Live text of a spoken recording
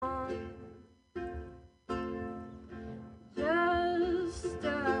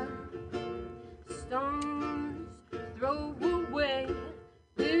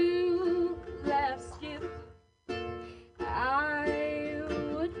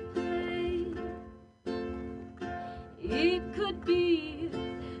It could be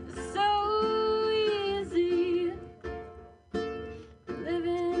so easy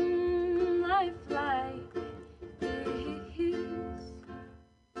living life like this.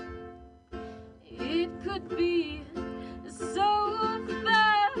 It could be so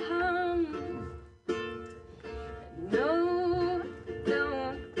fun. No,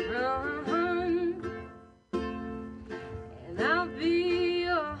 don't run. And I'll be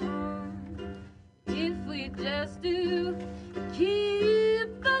your home if we just do keep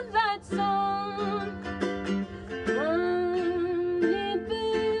the lights on. Honey, be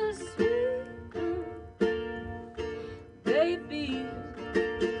sweet, baby,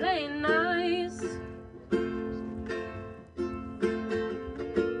 play nice.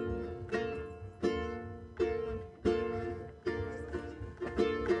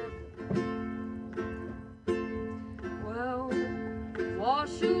 Well,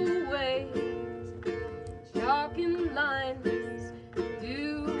 wash away chalking lines, do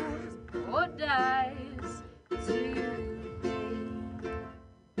or dies today.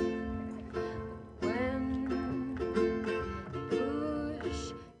 When push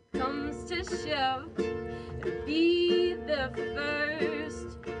comes to shove, be the first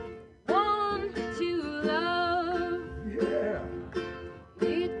one to love. Yeah.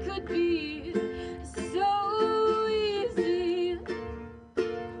 It could be so easy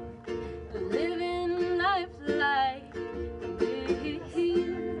living life like this.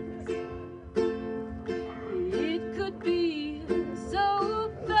 It could be so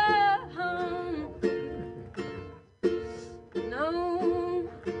fun. No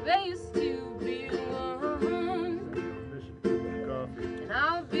place to be won. And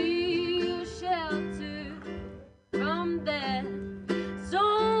I'll be your shelter from that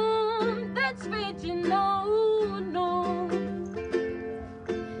storm that's raging. No, no.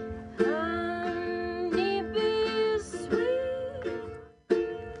 Honey, be sweet,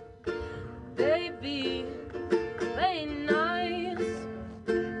 baby, play nice.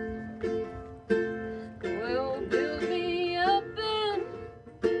 Well, build me up and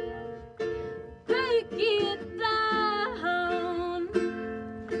break it down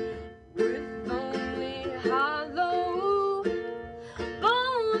with only hollow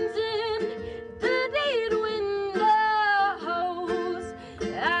bones and dirtied windows.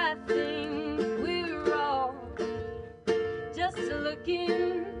 I think we're all just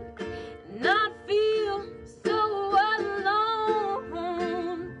looking, not feel so alone.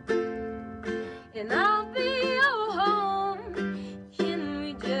 And I'll be your home. Can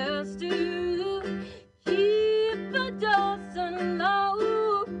we just do keep the doors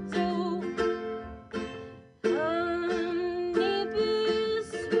unlocked? Oh, honey, be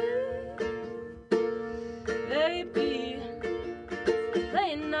sweet, baby,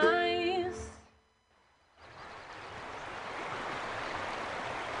 play nice.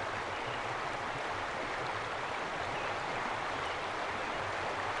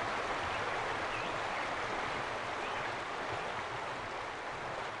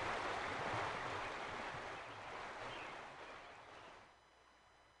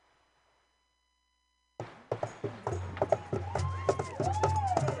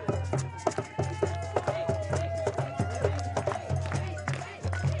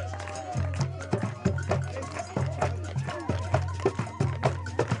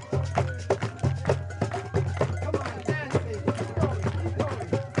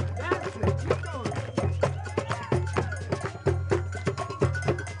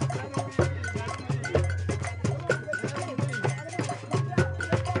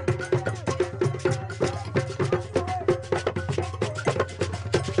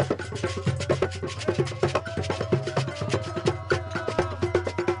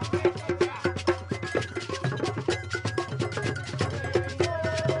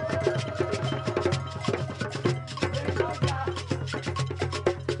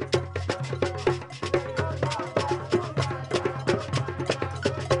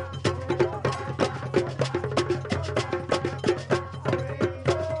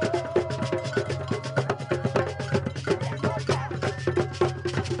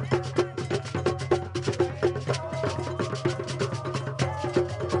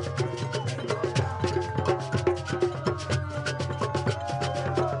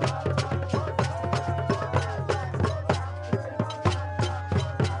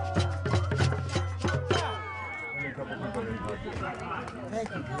 Thank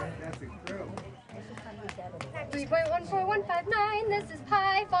you, man. That's incredible. 3.14159, this is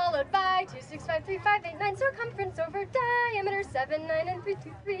pi, followed by 2653589, circumference over diameter 79 and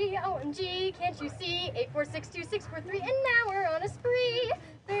 323. OMG, can't you see? 8462643, and now we're on a spree.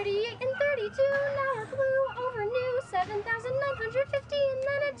 38 and 32, now we're blue over new. 7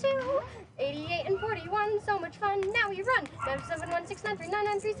 we've run.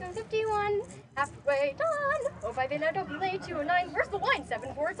 97169399351. Halfway done. 058, don't be late. 209, where's the wine?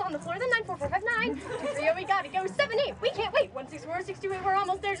 74, it's on the floor. Then 94459. 230, we gotta go. 78, we can't wait. 164, 628, we're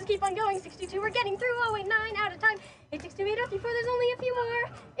almost there. Just keep on going. 62, we're getting through. 089, out of time. 862, 8034, there's only a few more.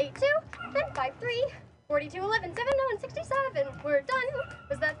 82, 1053. 42, 11, 70, and 67. We're done.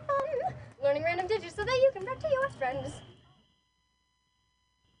 Was that fun? Learning random digits so that you can back to your friends.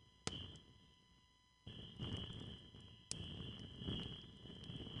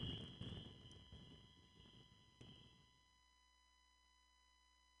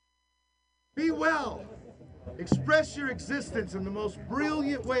 Be well. Express your existence in the most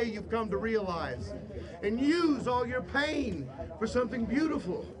brilliant way you've come to realize. And use all your pain for something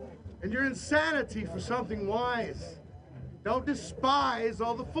beautiful. And your insanity for something wise. Don't despise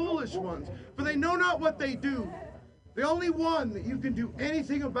all the foolish ones, for they know not what they do. The only one that you can do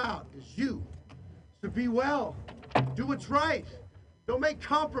anything about is you. So be well. Do what's right. Don't make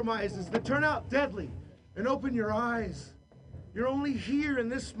compromises that turn out deadly. And open your eyes. You're only here in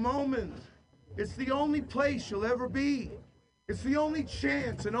this moment. It's the only place you'll ever be. It's the only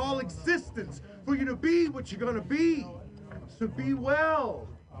chance in all existence for you to be what you're gonna be. So be well.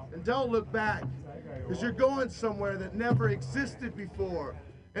 And don't look back, because you're going somewhere that never existed before.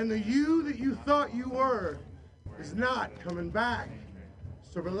 And the you that you thought you were is not coming back.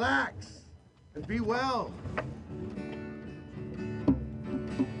 So relax and be well.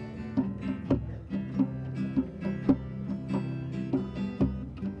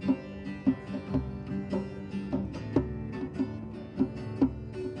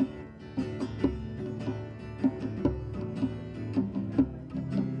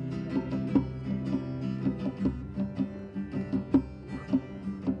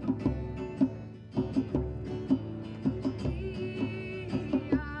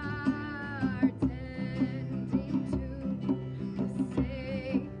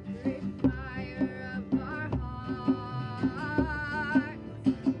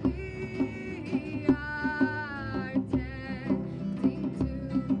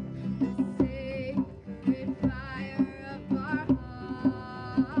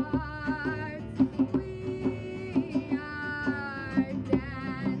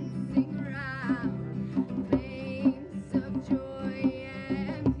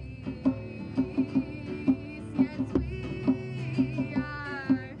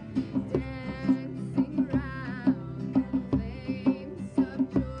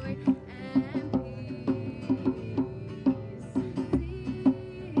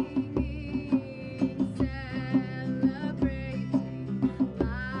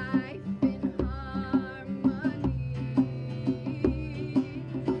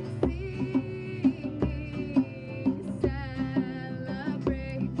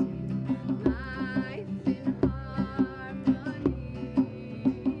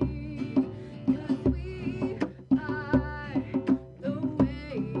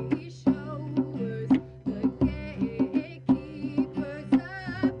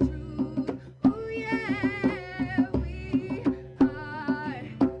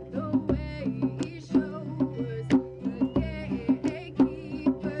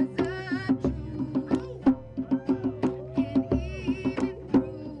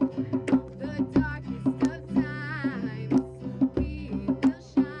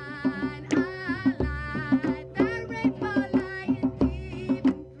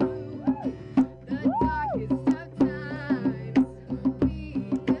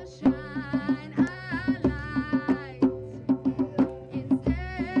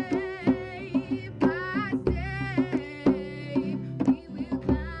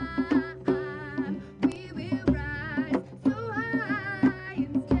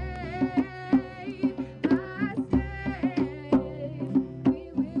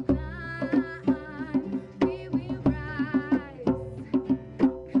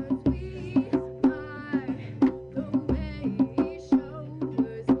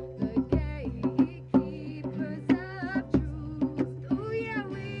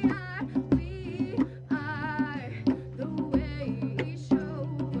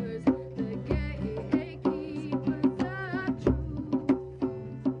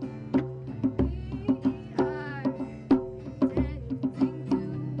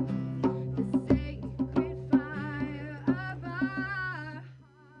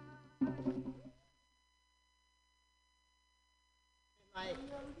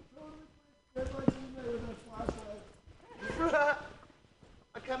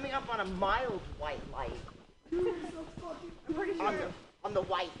 Coming up on a mild white light. I'm pretty sure On the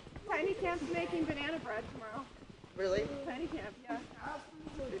white. Tiny Camp's making banana bread tomorrow. Really? Tiny Camp, yeah.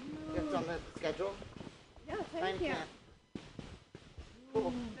 It's on the schedule? Yeah, Tiny tiny camp. camp.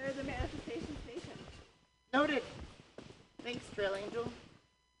 Cool. There's a manifestation station. Noted. Thanks, Trail Angel.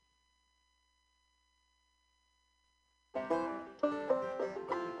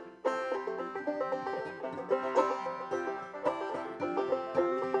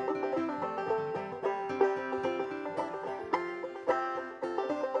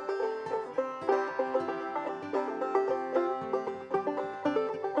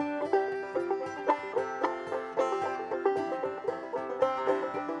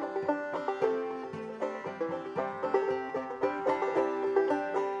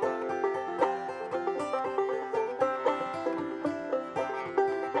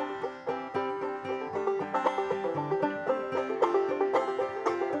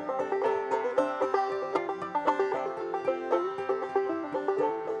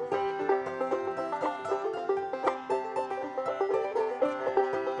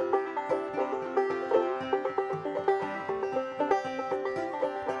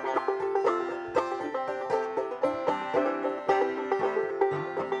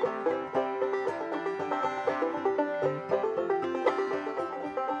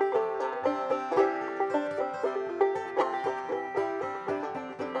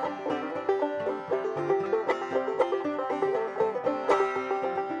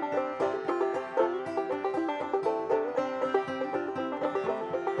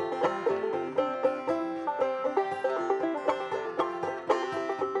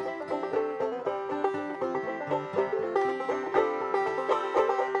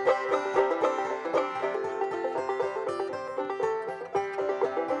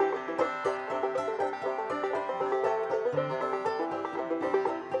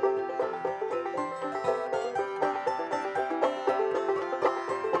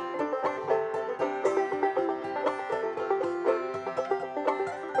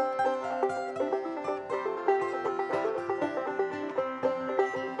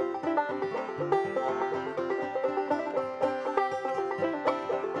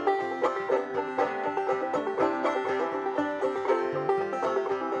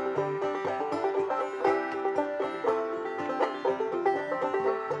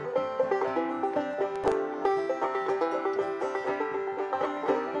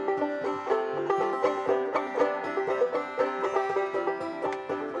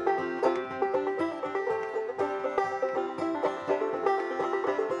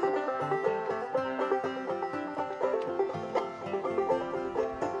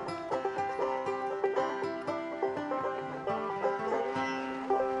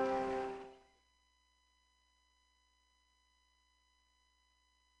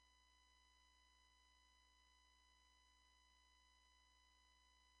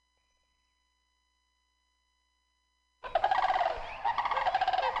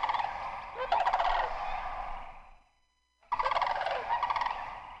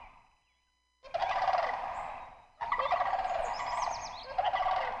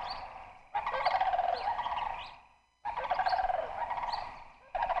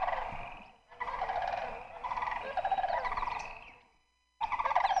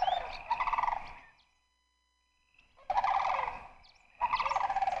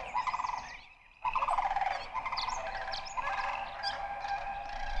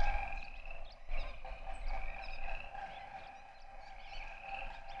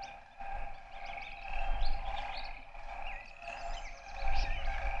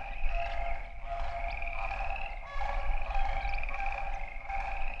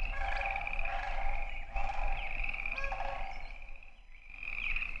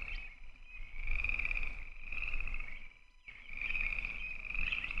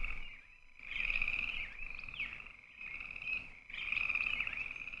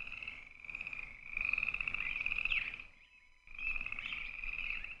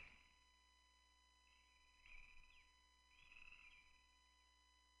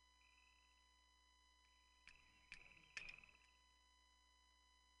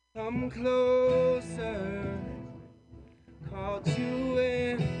 Come closer, caught you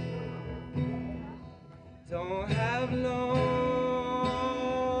in, don't have long,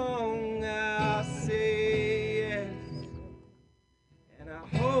 I'll say yes, and I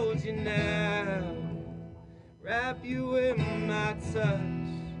hold you now, wrap you in my touch,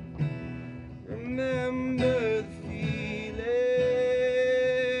 remember the feeling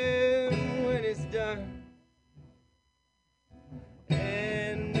when it's done.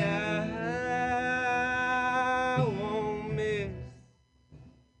 And I won't miss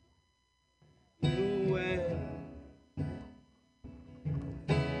you when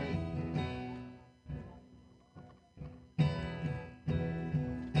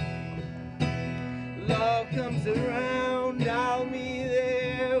love comes around, I'll be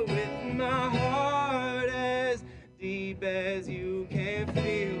there with my heart as deep as you can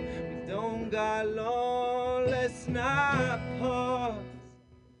feel. We don't got long, let's not pause.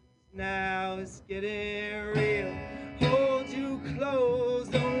 Now it's getting real. Hold you close,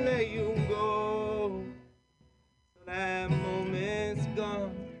 don't let you go. So that moment's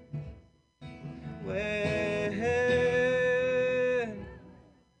gone. When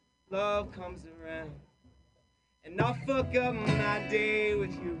love comes around, and I'll fuck up my day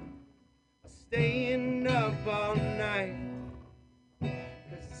with you, staying up all night,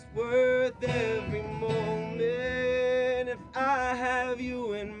 'cause it's worth every moment if I have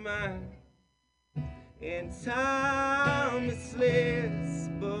you in mind. And time it slips,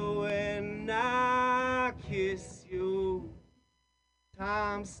 but when I kiss you,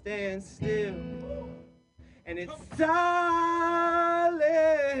 time stands still, and it's silence.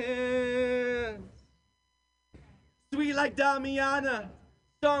 Sweet like Damiana,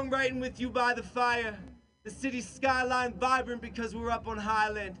 songwriting with you by the fire. The city skyline vibrant because we're up on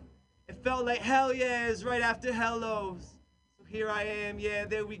Highland. It felt like hell yes right after hellos. So here I am, yeah,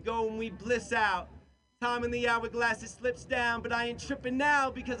 there we go, and we bliss out. Time in the hourglass, it slips down, but I ain't tripping now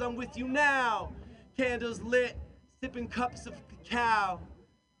because I'm with you now. Candles lit, sipping cups of cacao.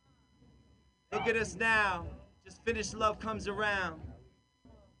 Look at us now, just finished Love Comes Around.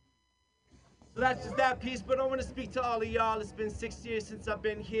 So that's just that piece, but I want to speak to all of y'all. It's been 6 years since I've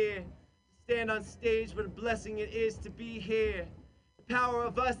been here. To stand on stage, what a blessing it is to be here. The power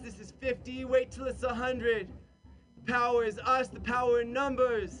of us, this is 50, wait till it's 100. The power is us, the power in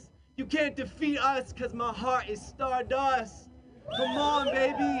numbers. You can't defeat us, cause my heart is stardust. Come on,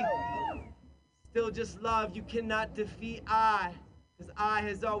 baby. Still just love, you cannot defeat I. Cause I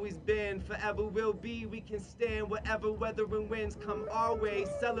has always been, forever will be. We can stand whatever weather and winds come our way.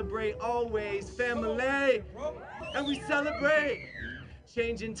 Celebrate always, family. And we celebrate.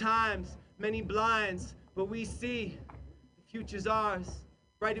 Changing times, many blinds, but we see the future's ours.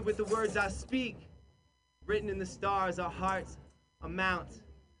 Write it with the words I speak. Written in the stars, our hearts are mount.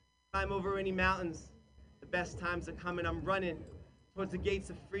 Climb over any mountains. The best times are coming. I'm running towards the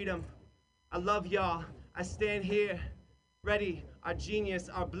gates of freedom. I love y'all. I stand here, ready. Our genius,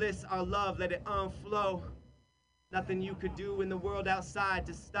 our bliss, our love, let it unflow. Nothing you could do in the world outside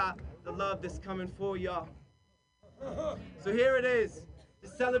to stop the love that's coming for y'all. So here it is, to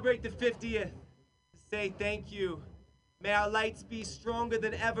celebrate the 50th, to say thank you. May our lights be stronger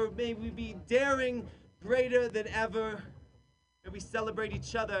than ever. May we be daring, greater than ever. May we celebrate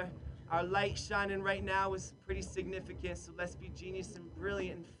each other. Our light shining right now is pretty significant, so let's be genius and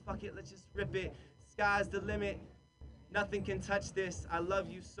brilliant, and fuck it, let's just rip it. Sky's the limit. Nothing can touch this. I love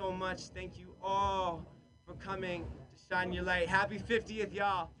you so much. Thank you all for coming to shine your light. Happy 50th,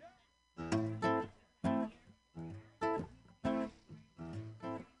 y'all.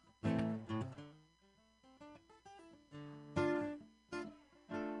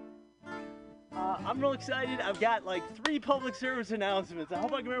 I'm real excited. I've got like 3 public service announcements. I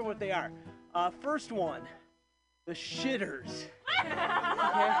hope I can remember what they are. First one, the shitters.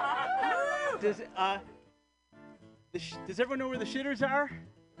 Okay. Does everyone know where the shitters are?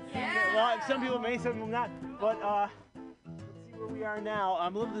 Yeah. Okay, well, some people may, some people not. But let's see where we are now.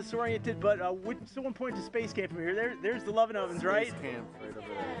 I'm a little disoriented, but someone point to Space Camp over here. There's the Lovin' Ovens, right? Space Camp right over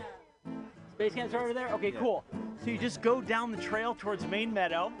there. Space Camp's right over there? Okay, yeah. Cool. So you just go down the trail towards Main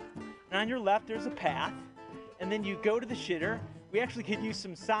Meadow, and on your left there's a path, and then you go to the shitter. We actually could use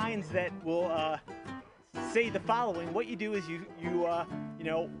some signs that will say the following. What you do is you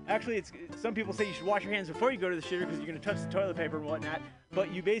know, actually it's, some people say you should wash your hands before you go to the shitter because you're going to touch the toilet paper and whatnot,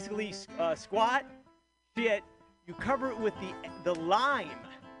 but you basically squat, shit, you cover it with the lime.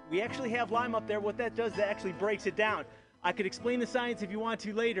 We actually have lime up there. What that does, that actually breaks it down. I could explain the science if you want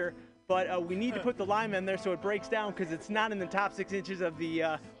to later, but we need to put the lime in there so it breaks down because it's not in the top 6 inches of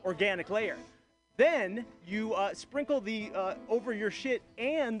the organic layer. Then you sprinkle the over your shit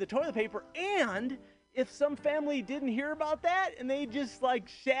and the toilet paper, and if some family didn't hear about that and they just like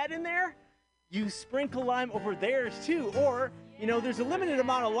shat in there, you sprinkle lime over theirs too. Or, you know, there's a limited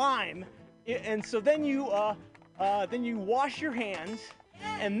amount of lime, and so then you wash your hands,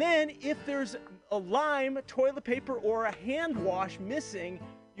 and then if there's a lime, toilet paper, or a hand wash missing,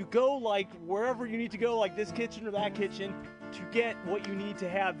 you go like wherever you need to go, like this kitchen or that kitchen, to get what you need to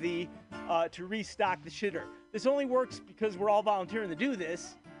have the to restock the shitter. This only works because we're all volunteering to do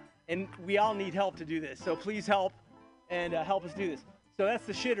this, and we all need help to do this. So please help and help us do this. So that's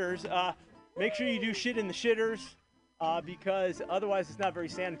the shitters. Make sure you do shit in the shitters because otherwise it's not very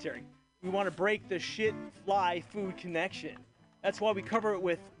sanitary. We want to break the shit-fly food connection. That's why we cover it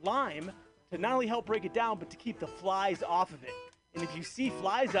with lime to not only help break it down, but to keep the flies off of it. And if you see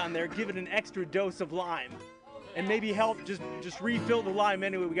flies on there, give it an extra dose of lime. And maybe help just refill the lime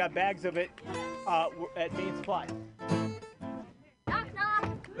anyway. We got bags of it at Main Supply. Knock,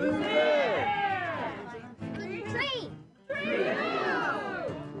 knock. Who's there? Tree.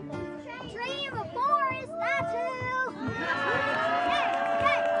 Tree in the forest, that's who.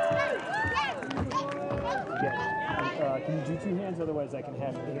 Can you do two hands? Otherwise, I can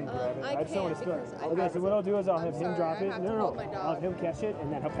have him grab it. I just don't want to spill it. Okay, so what I'll do is I'll have him drop it. No. I'll have him catch it,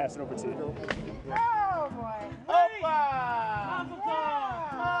 and then he'll pass it over to you. Oh, boy. Opa!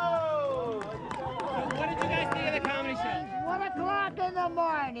 Oh! What did you guys think of the comedy show? 1 o'clock in the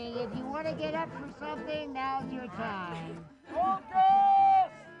morning. If you want to get up for something, now's your time.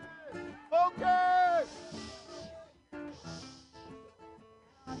 Focus! Focus!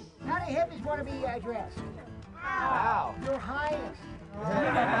 How do hippies want to be addressed? Wow. Your Highness.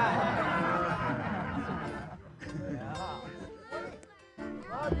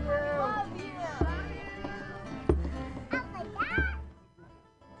 Love you.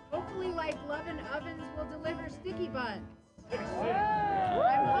 Hopefully, like Lovin' Ovens will deliver sticky buns. I'm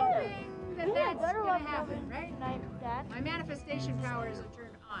hoping that that's going to happen, right? My manifestation powers are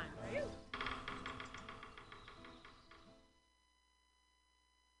turned on, right?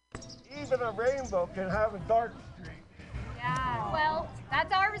 Even a rainbow can have a dark streak. Yeah, well,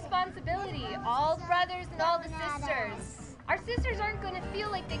 that's our responsibility, all the brothers and all the sisters. Our sisters aren't going to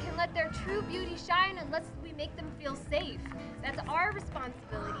feel like they can let their true beauty shine unless we make them feel safe. That's our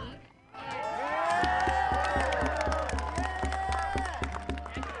responsibility.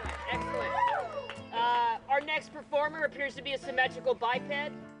 Excellent. Our next performer appears to be a symmetrical biped.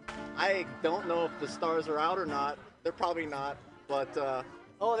 I don't know if the stars are out or not. They're probably not, but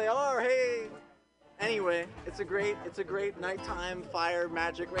oh, they are. Hey. Anyway, it's a great nighttime fire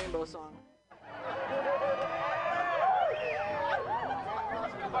magic rainbow song.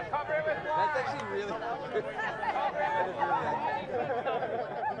 That's actually really good.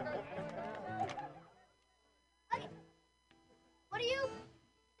 What do you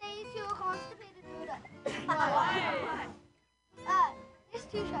say to a constipated Buddha? This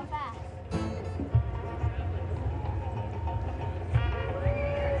too shall pass.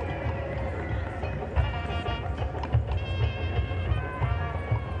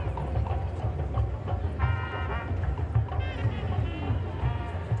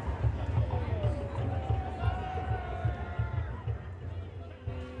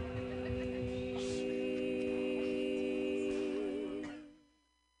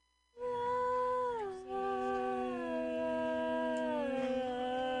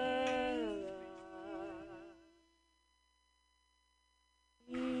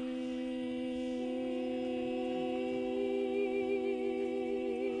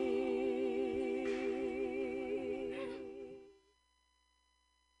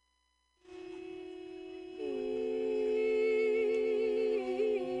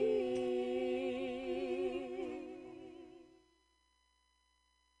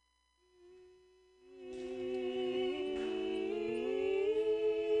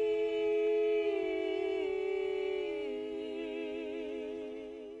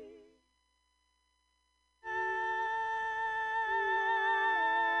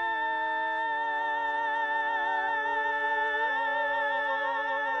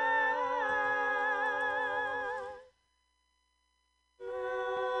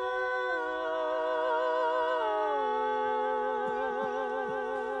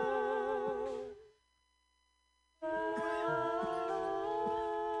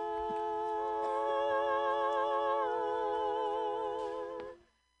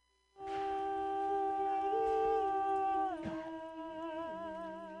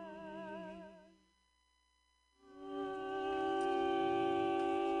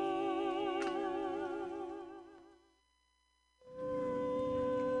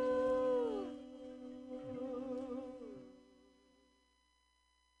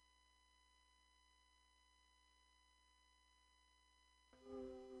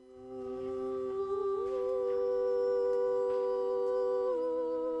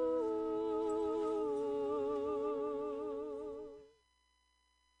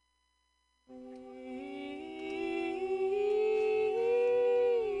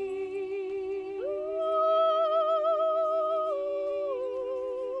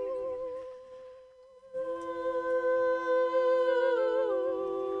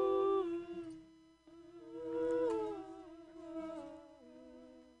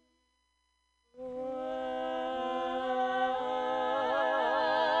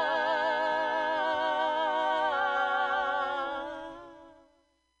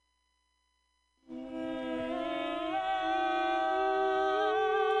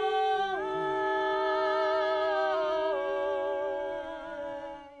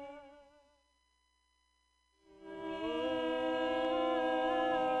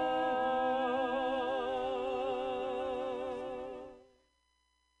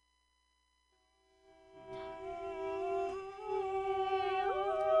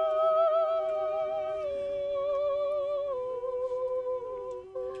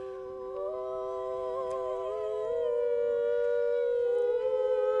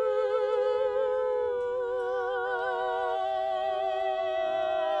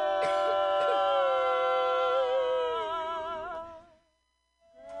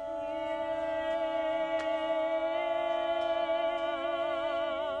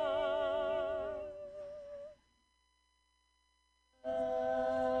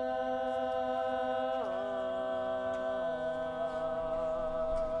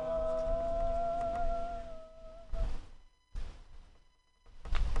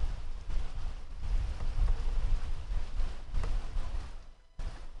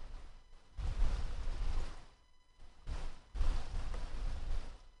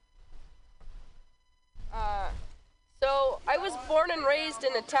 born and raised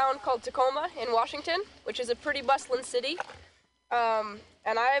in a town called Tacoma in Washington, which is a pretty bustling city. And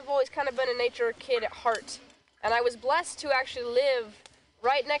I've always kind of been a nature kid at heart. And I was blessed to actually live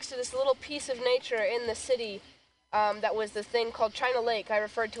right next to this little piece of nature in the city that was the thing called China Lake. I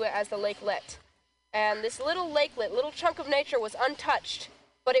referred to it as the lakelet. And this little lakelet, little chunk of nature was untouched,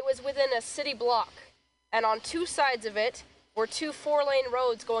 but it was within a city block. And on two sides of it were two 4-lane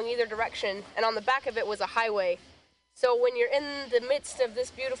roads going either direction, and on the back of it was a highway. So when you're in the midst of this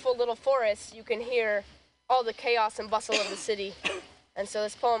beautiful little forest, you can hear all the chaos and bustle of the city. And so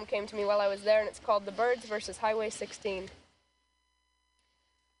this poem came to me while I was there, and it's called The Birds versus Highway 16.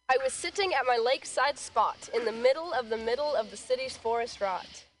 I was sitting at my lakeside spot in the middle of the city's forest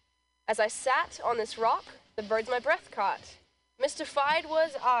rot. As I sat on this rock, the birds my breath caught. Mystified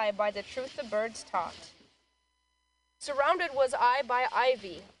was I by the truth the birds taught. Surrounded was I by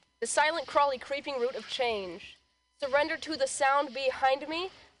ivy, the silent crawly creeping root of change. Surrendered to the sound behind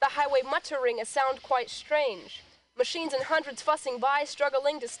me, the highway muttering a sound quite strange. Machines in hundreds fussing by,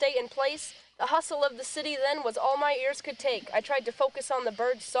 struggling to stay in place. The hustle of the city then was all my ears could take. I tried to focus on the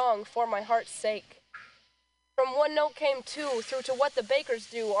bird's song for my heart's sake. From one note came two, through to what the bakers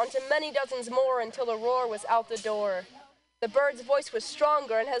do, onto many dozens more until the roar was out the door. The bird's voice was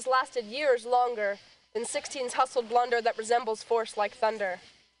stronger and has lasted years longer than 16's hustled blunder that resembles force like thunder.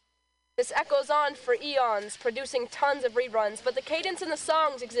 This echoes on for eons, producing tons of reruns, but the cadence in the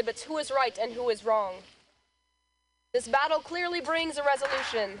songs exhibits who is right and who is wrong. This battle clearly brings a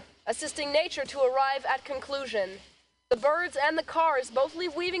resolution, assisting nature to arrive at conclusion. The birds and the cars both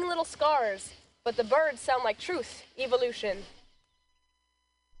leave weaving little scars, but the birds sound like truth, evolution.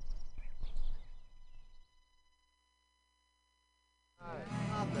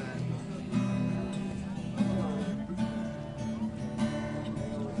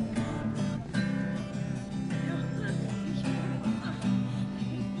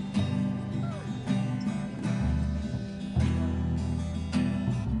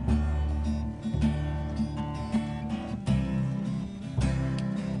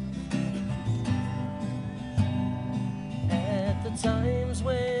 Times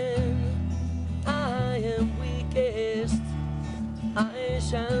when I am weakest, I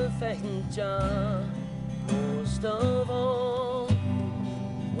shall thank Jah most of all.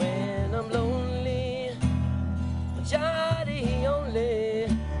 When I'm lonely, Jah the only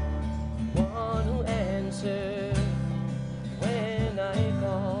one who answers when I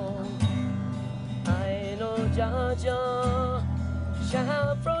call. I know Jah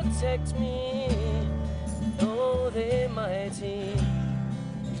shall protect me. Though they mighty,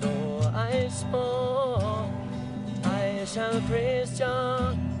 though I small, I shall praise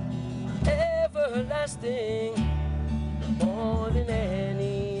Jah everlasting, more than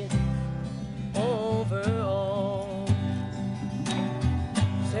any, overall.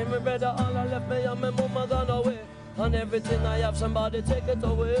 Say my brother, all I left me and my mama gone away, and everything I have, somebody take it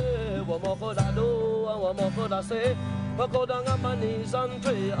away. What more could I do, and what more could I say? But go down on my knees and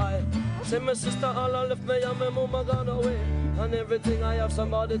pray. I say my sister, all I left me and my mama gone away, and everything I have,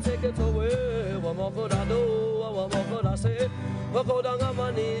 somebody take it away. What more could I do, and what more could I say? But go down on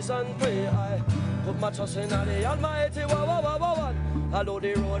my knees and pray. I put my trust in the Almighty. Although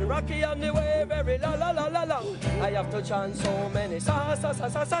the road rocky and the way very la la la la la, I have to chant so many sa sa sa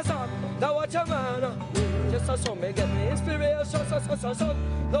sa sa sa. Now watch a man, just a song may get me inspiration. So.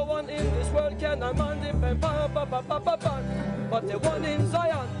 No one in this world can man depend pa pa pa pa pa pa. But the one in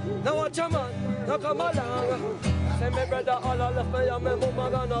Zion, now watch a man, now come along. Say my brother, all I left me and my mama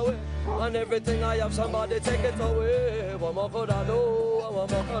gone away, and everything I have, somebody take it away. What more could I do?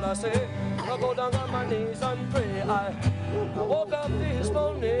 What more could I say? I go down on my knees and pray. I woke up this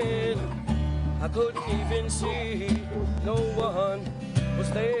morning, I couldn't even see. No one was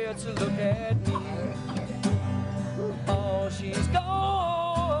there to look at me. Oh, she's gone,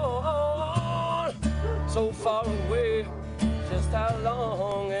 so far away. Just how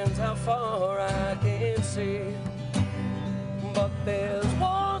long and how far I can see. But there's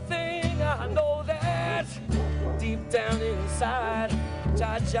one thing I know, that deep down inside,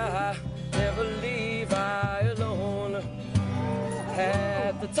 Jah never leave I alone.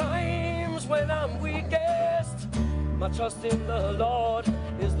 At the times when I'm weakest, my trust in the Lord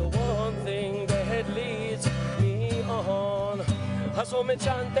is the one thing that leads me on. I saw me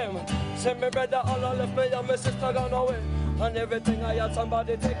chant them, say my brother all I left me and my sister gone away, and everything I had,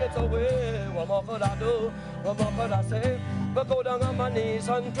 somebody take it away. What more could I do? What more could I say? But go down on my knees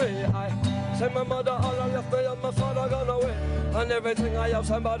and pray. I say my mother all I left me and my father gone away, and everything I have,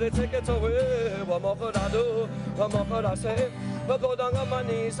 somebody take it away. What more could I do? What more could I say? But go down on my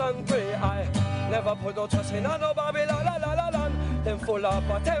knees and pray. I never put no trust in no Babylon, la la la la. Them full of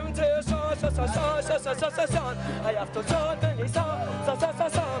a temptation. I have to join many songs.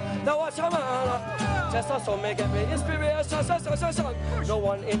 Now watch a man. Just a song may give me inspiration. No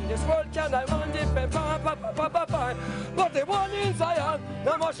one in this world can I want different. But the one in Zion,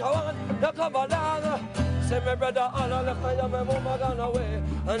 no much I want, no come along. Say my brother, all I left my young mama gone away.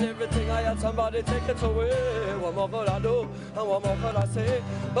 And everything I had, somebody take it away. What more could I do, and what more could I say?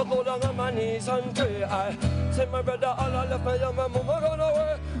 But go down on my knees and pray. I say my brother, all I left my young mama gone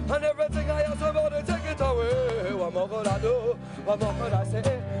away. And everything I had, somebody take it away. What more could I do, what more could I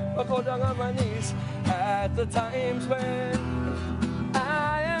say? But go down on my knees at the times when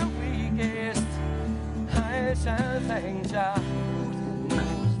I am weakest. I shall thank Jah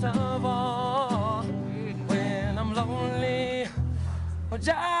most of all. When I'm lonely,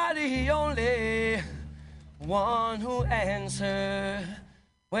 Jah the only one who answers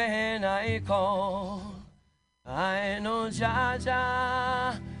when I call. I know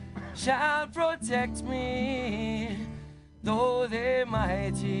Jah shall protect me, though they're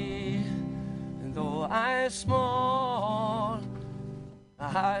mighty, though I'm small.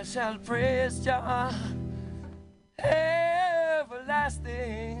 I shall praise Jah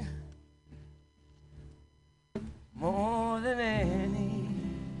everlasting, more than any,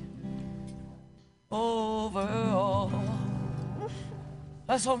 overall.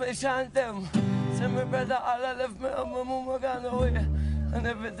 That's what we chant them. Say my brother, all I left me, my mama gone away. And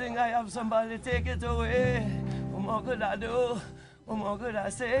everything I have, somebody take it away. What more could I do? What more could I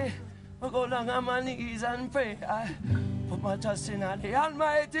say? I go down on my knees and pray. I put my trust in the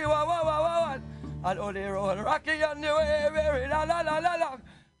Almighty. And all the road rocky on the way, very la la la la la.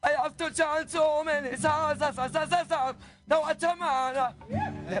 I have to chant so many songs. Now watch a man.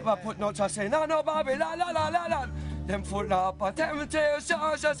 Never put no trust in no Bobby, la la la la la. Them full up a temptation.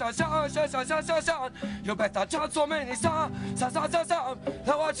 You better chant so many songs.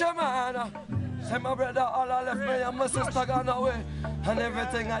 Now watch a man. Say my brother, all I left me and my sister gone away. And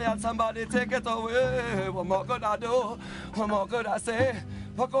everything I had, somebody take it away. What more could I do? What more could I say?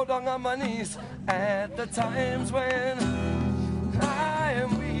 But go down on my knees at the times when I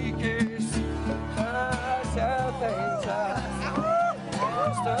am weakest. I shall thank Jah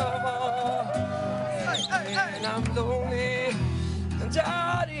most of all. When I'm lonely,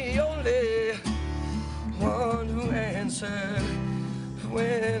 Jah the only one who answers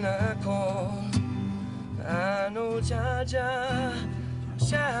when I call. I know Jah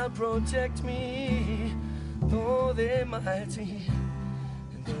shall protect me, though they're mighty,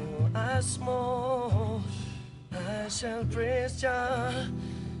 and though I'm small. I shall praise Jah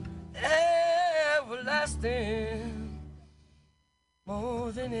everlasting,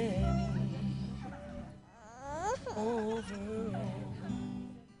 more than any, overall.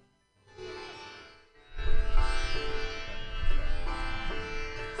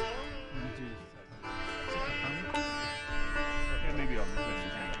 Maybe I'll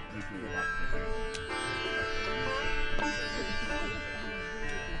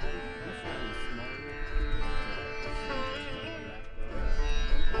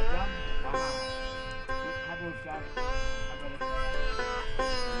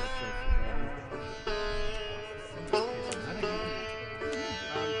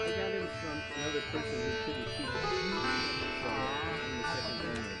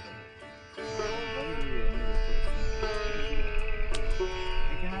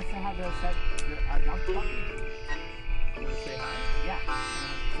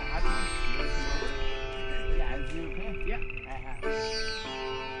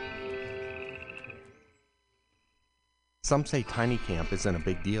Some say tiny camp isn't a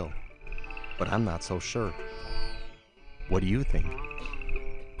big deal, but I'm not so sure. What do you think?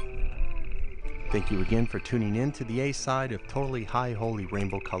 Thank you again for tuning in to the A-side of Totally High Holy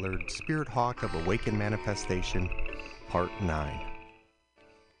Rainbow Colored Spirit Hawk of Awakened Manifestation, Part 9.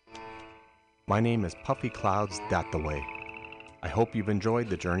 My name is Puffy Clouds Dataway. I hope you've enjoyed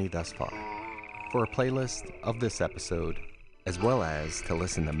the journey thus far. For a playlist of this episode, as well as to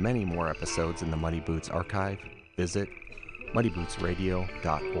listen to many more episodes in the Muddy Boots archive, visit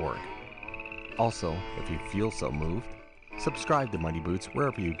MutinyRadio.org. Also, if you feel so moved, subscribe to Muddy Boots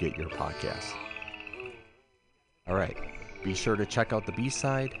wherever you get your podcasts. Alright, be sure to check out the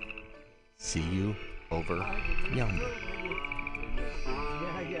B-side. See you over yonder.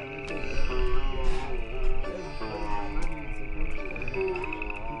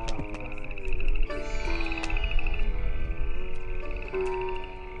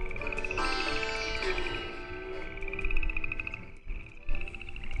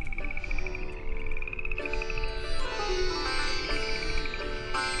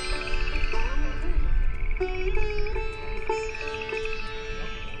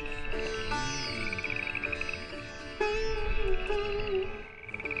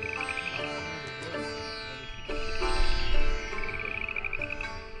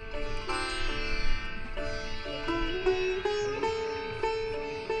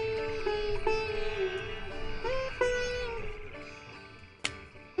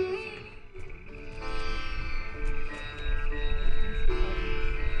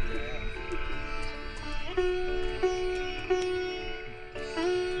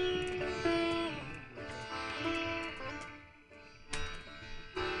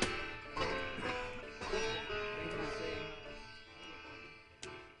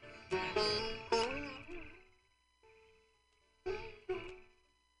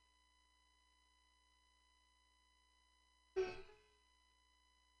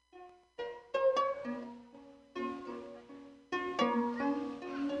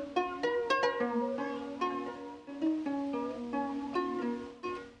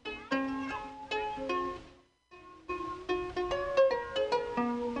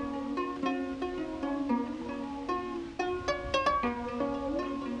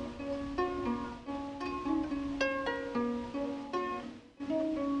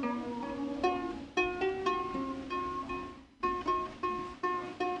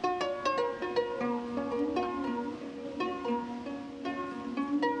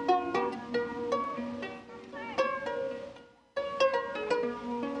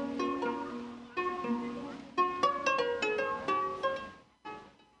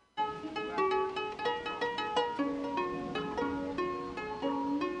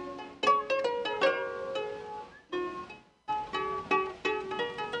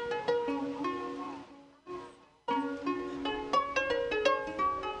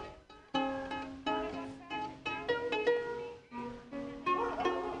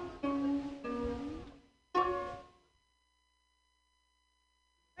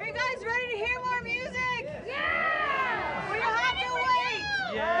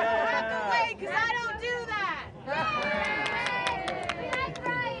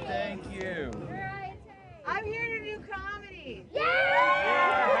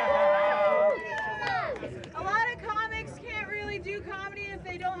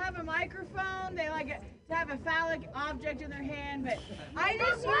 have a microphone. They like to have a phallic object in their hand, but I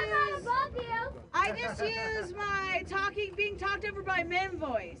just use my being talked over by men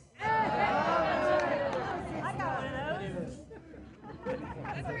voice. I got one of those. Good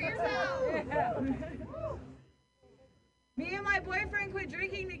for yourself. Me and my boyfriend quit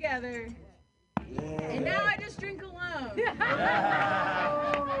drinking together. And now I just drink alone. So if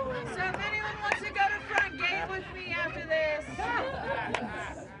anyone wants to go to front gate with me after this,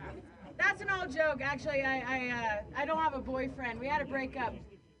 that's an old joke. Actually, I don't have a boyfriend. We had to break up.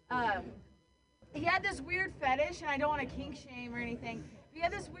 He had this weird fetish, and I don't want to kink shame or anything. He had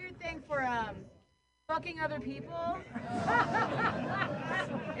this weird thing for fucking other people.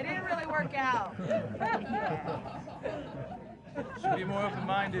 It didn't really work out. Should be more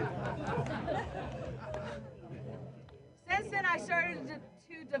open-minded. Since then, I started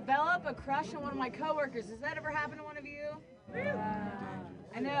to develop a crush on one of my coworkers. Has that ever happened to one of you?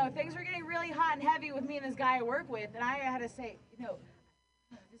 I know, things were getting really hot and heavy with me and this guy I work with, and I had to say,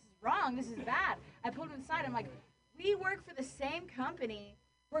 this is wrong, this is bad. I pulled him aside, I'm like, we work for the same company,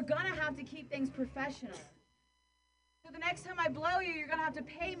 we're gonna have to keep things professional. So the next time I blow you, you're gonna have to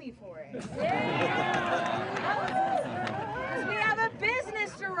pay me for it. Because we have a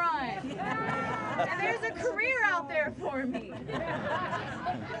business to run. And there's a career out there for me.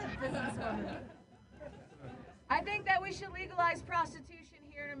 I think that we should legalize prostitution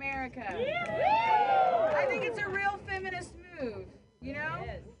here in America. I think it's a real feminist move, you know?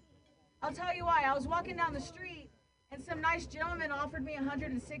 I'll tell you why. I was walking down the street, and some nice gentleman offered me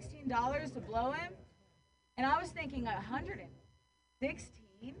 $116 to blow him. And I was thinking,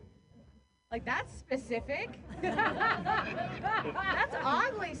 116? Like, that's specific. That's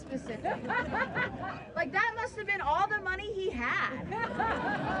oddly specific. Like, that must have been all the money he had.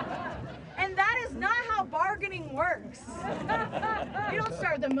 And that is not how bargaining works. You don't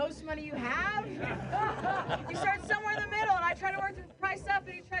start with the most money you have. You start somewhere in the middle, and I try to work the price up,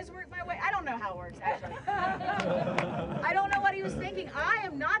 and he tries to work my way. I don't know how it works, actually. I don't know what he was thinking. I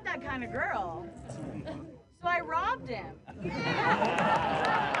am not that kind of girl. So I robbed him.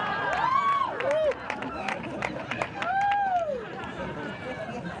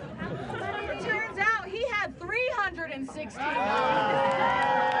 It turns out he had $316.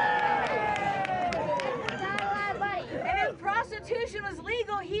 And if prostitution was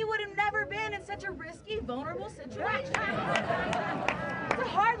legal, he would have never been in such a risky, vulnerable situation. It's a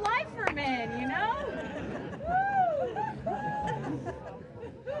hard life for men, you know?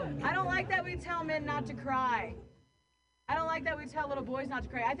 I don't like that we tell men not to cry. I don't like that we tell little boys not to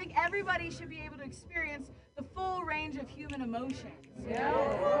cry. I think everybody should be able to experience the full range of human emotions. You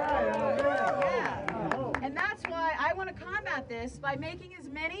know? Yeah. And that's why I want to combat this by making as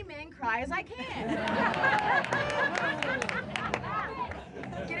many men cry as I can.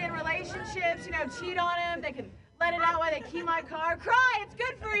 Get in relationships, cheat on them. They can let it out while they key my car. Cry, it's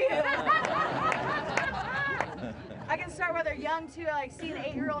good for you. I can start while they're young too. I like see an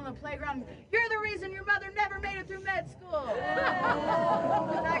 8-year-old on the playground. You're the reason your mother never made it through med school.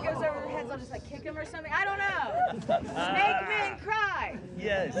 When that goes over their heads, I'll just like kick them or something. I don't know. Make men cry.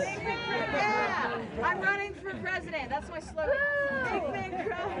 Yes. Make men cry. Yeah. I'm running for president. That's my slogan. Make men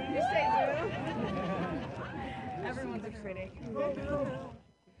cry. You say boo. Everyone's a critic.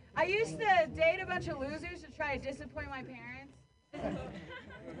 I used to date a bunch of losers to try to disappoint my parents.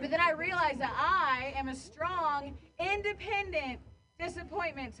 But then I realized that I am a strong, independent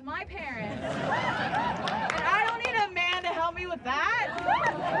disappointment to my parents. And I don't need a man to help me with that.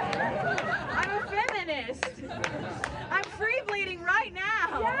 I'm a feminist. I'm free bleeding right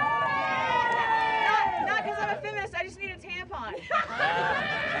now. Not because I'm a feminist, I just need a tampon.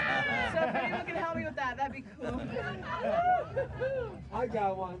 So if anyone can help me with that, that'd be cool. I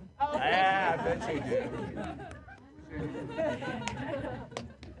got one. Oh, yeah, I bet you do.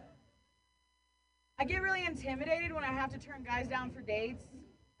 I get really intimidated when I have to turn guys down for dates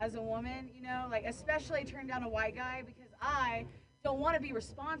as a woman, like especially turn down a white guy because I don't want to be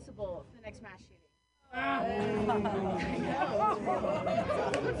responsible for the next mass shooting. I know.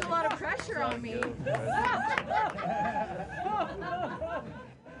 It puts a lot of pressure on me.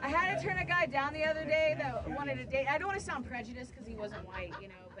 I had to turn a guy down the other day that wanted to date. I don't want to sound prejudiced because he wasn't white,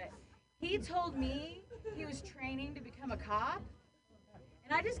 but he told me he was training to become a cop,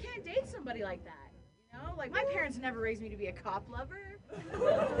 and I just can't date somebody like that. Like my parents never raised me to be a cop lover.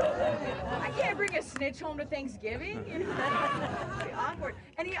 I can't bring a snitch home to Thanksgiving. It's be awkward.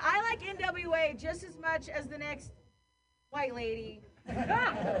 And I like NWA just as much as the next white lady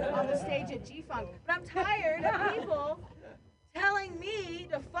on the stage at G-Funk. But I'm tired of people telling me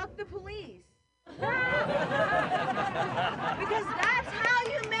to fuck the police. Because that's how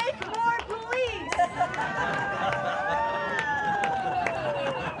you make more police.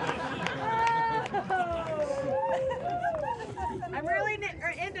 I'm really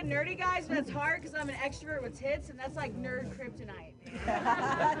into nerdy guys, but it's hard because I'm an extrovert with tits, and that's like nerd kryptonite.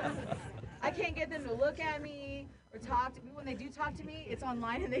 I can't get them to look at me or talk to me. When they do talk to me, it's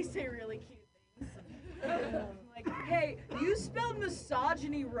online and they say really cute things. Like, hey, you spelled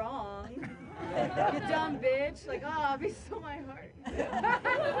misogyny wrong. You dumb bitch. Like, oh, be still my heart.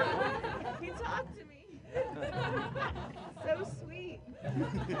 You talk to me. So sweet.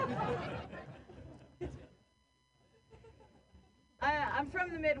 I'm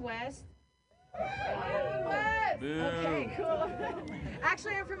from the Midwest. West. Okay, cool.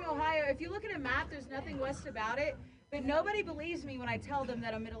 Actually, I'm from Ohio. If you look at a map, there's nothing west about it. But nobody believes me when I tell them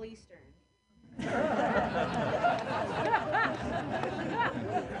that I'm Middle Eastern.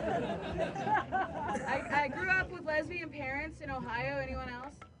 I grew up with lesbian parents in Ohio. Anyone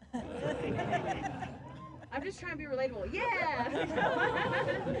else? I'm just trying to be relatable. Yeah!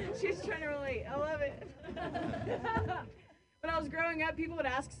 She's trying to relate. I love it. When I was growing up, people would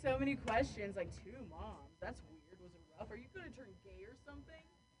ask so many questions, like, 2 moms, that's weird, was it rough? Are you going to turn gay or something?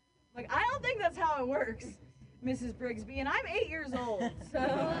 Like, I don't think that's how it works, Mrs. Brigsby, and I'm 8 years old, so...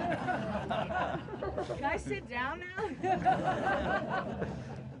 Can I sit down now?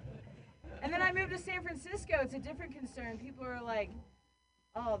 And then I moved to San Francisco. It's a different concern. People are like,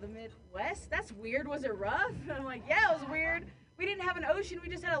 oh, the Midwest? That's weird. Was it rough? And I'm like, yeah, it was weird. We didn't have an ocean. We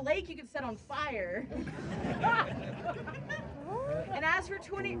just had a lake you could set on fire. And as for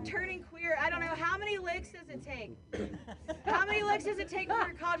turning queer, I don't know. How many licks does it take? How many licks does it take before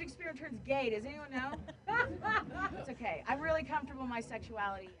your college experience turns gay? Does anyone know? It's okay. I'm really comfortable in my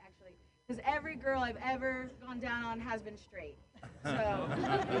sexuality, actually. Because every girl I've ever gone down on has been straight. So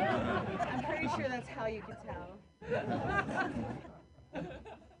I'm pretty sure that's how you can tell.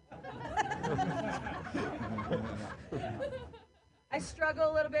 I struggle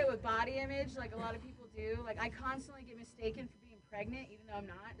a little bit with body image, like a lot of people do. Like, I constantly get mistaken for being pregnant, even though I'm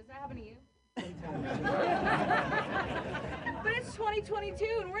not. Does that happen to you? But it's 2022,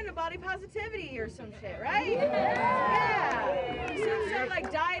 and we're into body positivity or some shit, right? Yeah. So instead of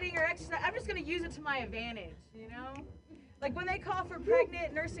like dieting or exercise, I'm just gonna use it to my advantage, you know? Like when they call for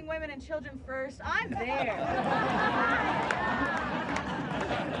pregnant, nursing women and children first, I'm there.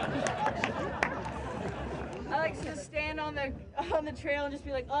 I like to stand on the trail and just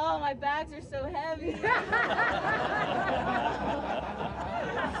be like, oh, my bags are so heavy.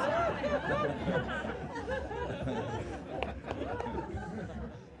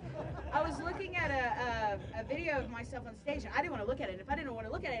 I was looking at a video of myself on stage, and I didn't want to look at it. If I didn't want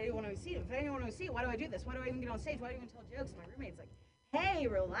to look at it, I didn't want to see it. If I didn't want to see it, why do I do this? Why do I even get on stage? Why do I even tell jokes? My roommate's like, hey,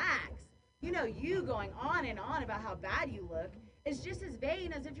 relax. You know, you going on and on about how bad you look is just as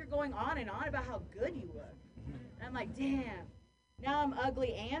vain as if you're going on and on about how good you look. And I'm like, damn, now I'm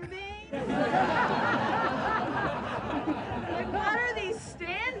ugly and vain? Like, what are these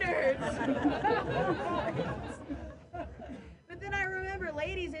standards? But then I remember,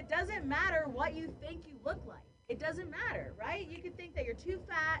 ladies, it doesn't matter what you think you look like. It doesn't matter, right? You could think that you're too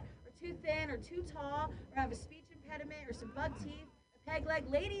fat, or too thin, or too tall, or have a speech impediment, or some buck teeth, a peg leg.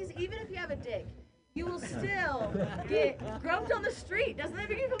 Ladies, even if you have a dick, you will still get groped on the street. Doesn't that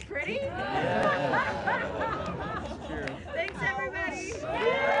make you feel pretty? Thanks, everybody.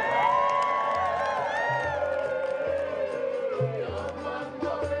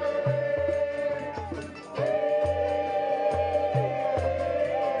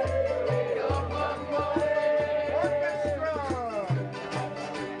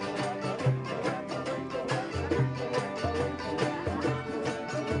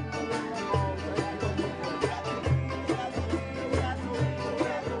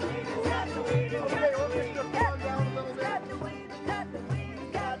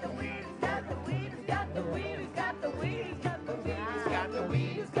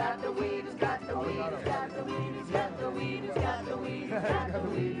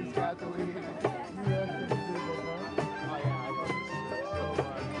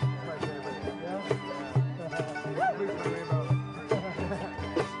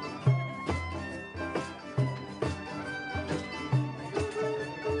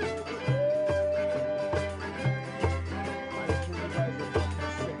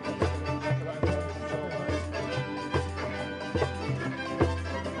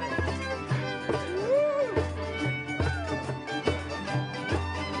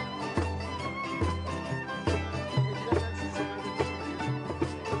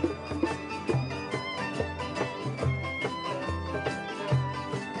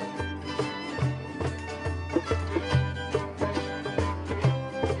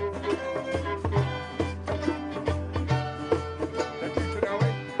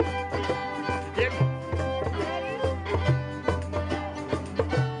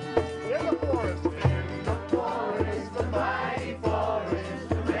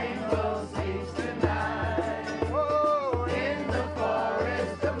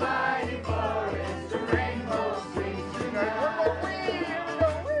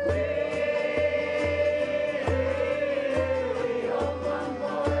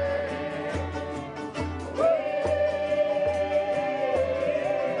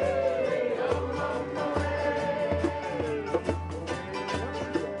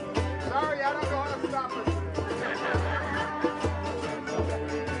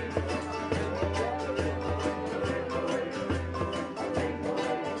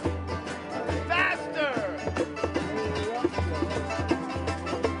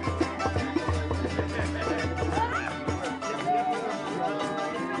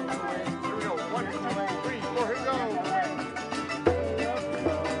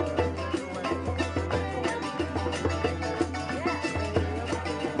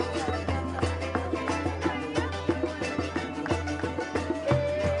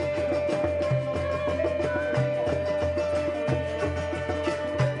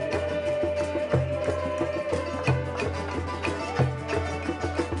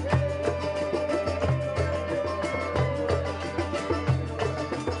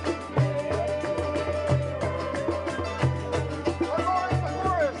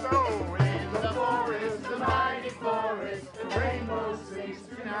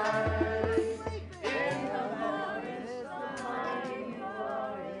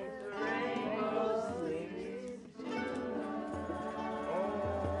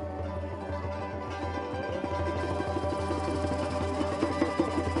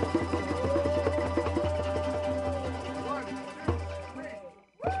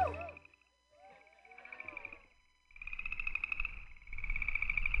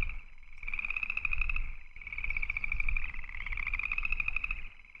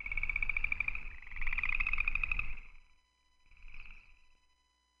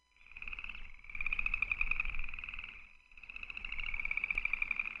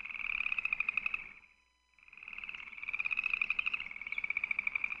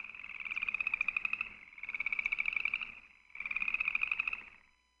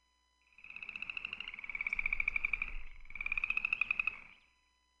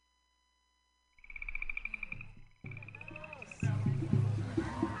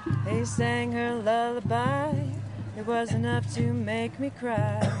 She sang her lullaby. It was enough to make me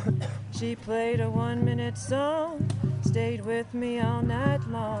cry. She played a 1-minute song, stayed with me all night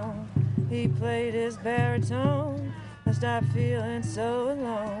long. He played his baritone, I stopped feeling so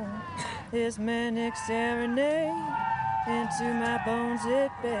alone. His manic serenade, into my bones it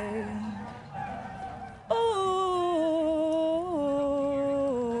bayed. Oh,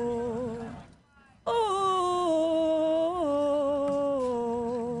 oh.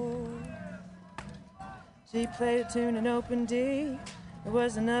 She played a tune in open D. It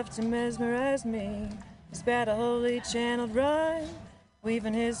was enough to mesmerize me. He spat a holy channeled rhyme,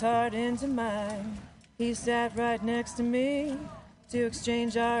 weaving his heart into mine. He sat right next to me to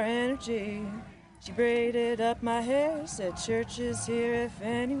exchange our energy. She braided up my hair, said church is here if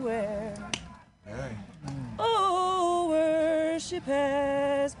anywhere. Hey. Oh, worship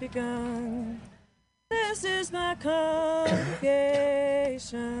has begun. This is my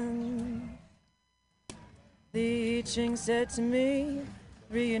congregation. The I Ching said to me,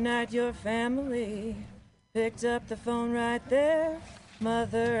 reunite your family. Picked up the phone right there.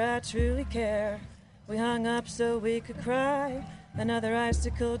 Mother, I truly care. We hung up so we could cry. Another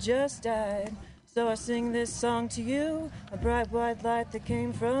icicle just died. So I sing this song to you, a bright white light that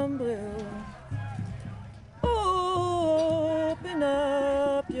came from blue. Open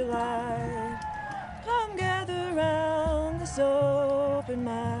up your light. Come gather round this open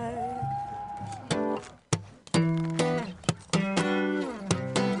mic.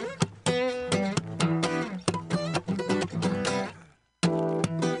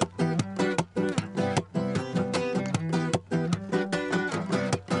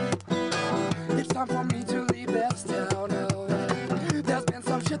 It's time for me to leave this town, oh. There's been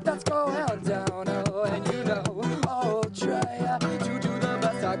some shit that's going down, oh. And you know, I'll try to do the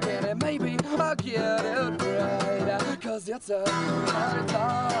best I can. And maybe I'll get it right, 'cause it's a hard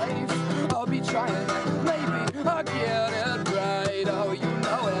life. I'll be trying, maybe I'll get it right. Oh, you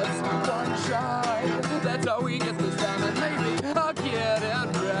know it's one try. That's all we get this time. And maybe I'll get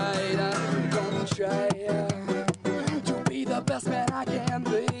it right. I'm gonna try to be the best man I can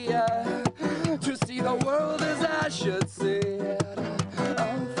be. To see the world as I should see it.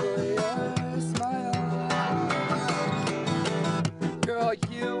 Oh, for your smile. Girl,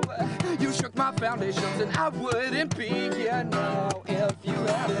 you shook my foundations, and I wouldn't be here now if you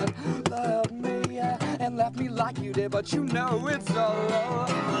hadn't loved me and left me like you did. But you know it's all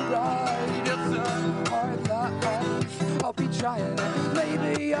right. It's a hard life. I'll be trying it.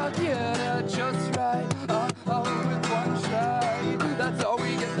 Maybe I'll get it just right. Oh, with one try. That's all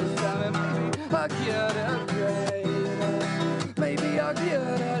we get this time. And maybe I'll get it right. Maybe I'll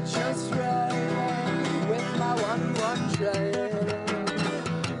get it just right. With my one try.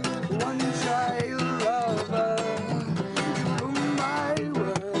 One try, lover. You rule my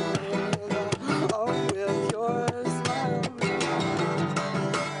world. Oh, with your smile.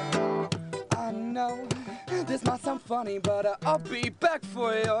 I know this might sound funny, but I'll be back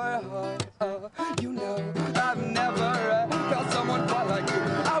for your heart. You know I've never felt someone quite like you.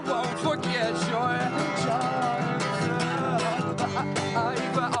 I won't forget your charms.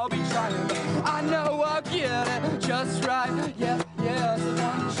 I'll be trying. I know I'll get it just right. Yeah, so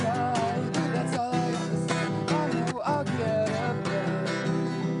one try. That's all I got to say. I know I'll get it right.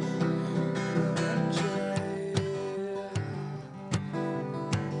 One try.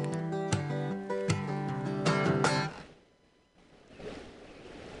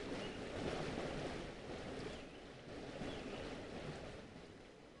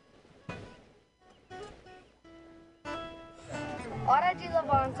 Hora de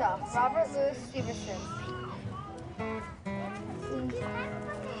Levanta, Robert Louis Stevenson.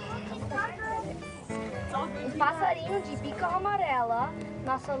 Passarinho de bica amarela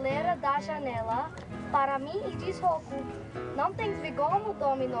na soleira da janela para mim e diz rouco. Não tens vigor no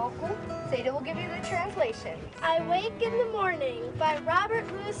dominoco. Sada will give you the translation. I Wake in the Morning by Robert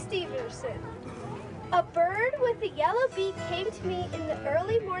Louis Stevenson. A bird with a yellow beak came to me in the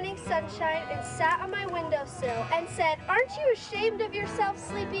early morning sunshine and sat on my windowsill and said, "Aren't you ashamed of yourself,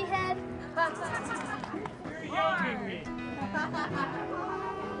 sleepyhead?" You're younging me.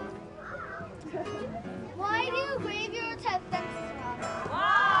 Why do you graveyards have fences around them?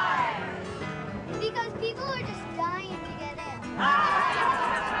 Why? Because people are just dying to get in.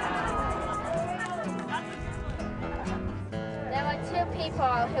 There were two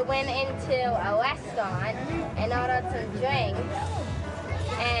people who went into a restaurant and ordered some drinks,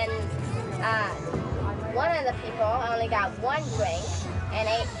 and one of the people only got one drink and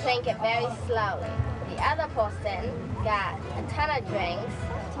drank it very slowly. The other person got a ton of drinks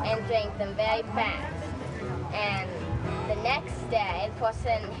and drank them very fast. And the next day, the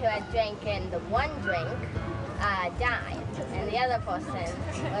person who had drinking the one drink died, and the other person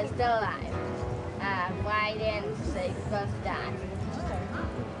was still alive. Why didn't they both die?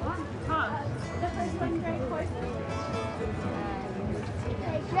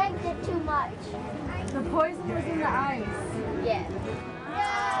 They drank it too much. The poison was in the ice. Yes.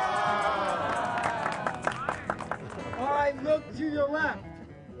 All right, look to your left.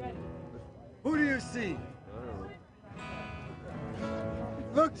 Who do you see?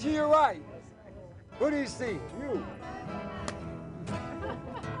 Look to your right. Who do you see? You.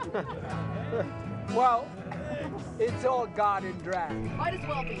 Well, it's all God in drag. Might as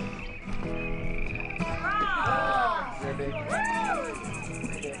well be.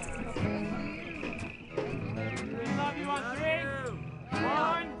 We love you on 3.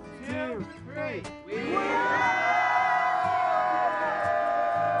 1, 2, 3.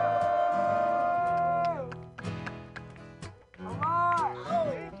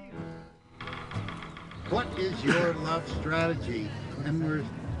 What is your love strategy? And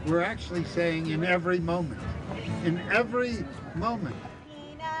we're actually saying in every moment. In every moment.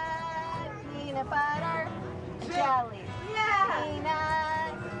 Peanut butter, jelly. Yeah.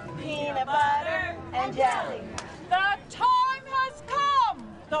 Peanut butter, and jelly. The time has come,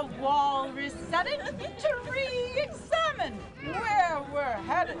 the walrus said it, to re-examine where we're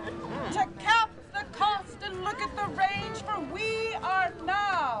headed, to cap the cost and look at the range, for we are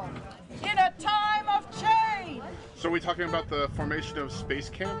now in a time of change. So are we talking about the formation of Space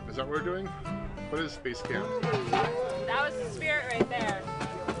Camp? Is that what we're doing? What is Space Camp? That was the spirit right there.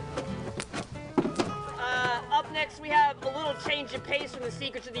 Up next, we have a little change of pace from the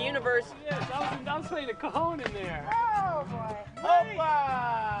Secrets of the Universe. Yes, I was playing a cajon in there. Oh boy.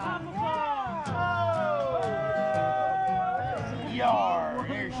 Opa! Yar,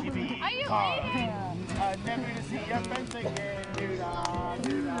 here she be. Are you leaving? Never to see your friends again.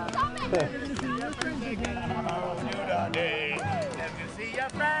 Stop it! Never to see your friends again. Never to see your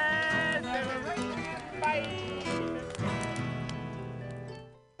friends. Bye.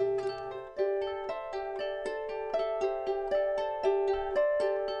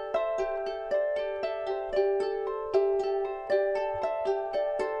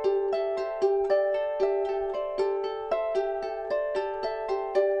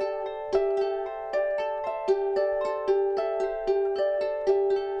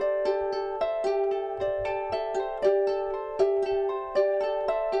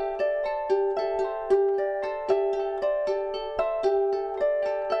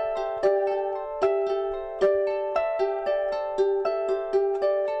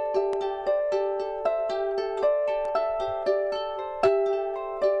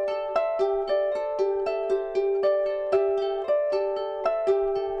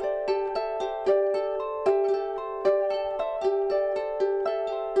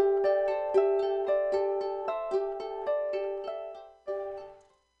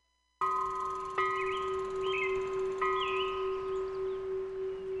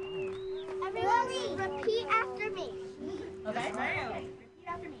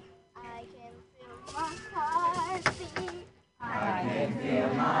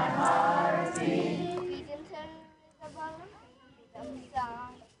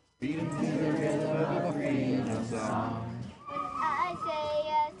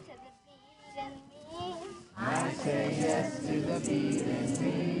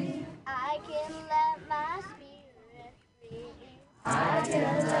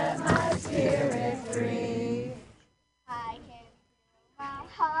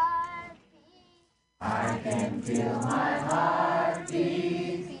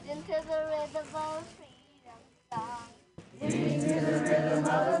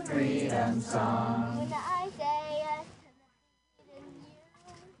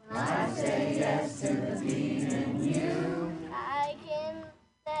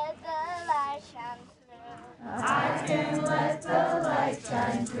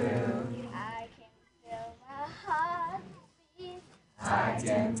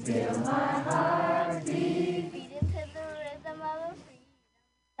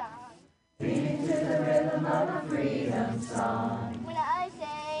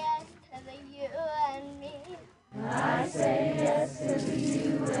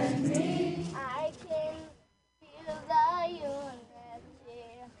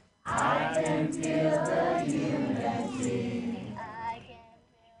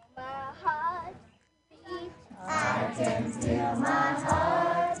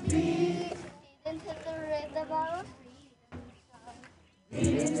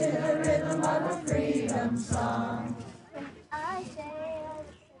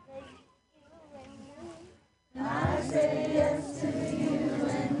 I say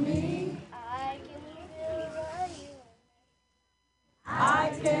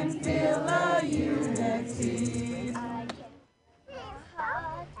can feel a unity.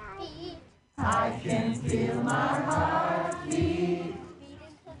 I can feel my heart beat.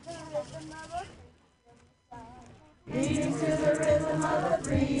 Beating to the rhythm of the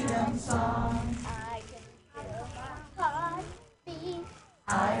freedom song. I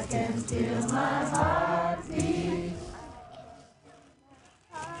can feel my heart beat.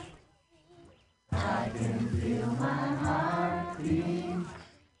 I can feel my heart beat.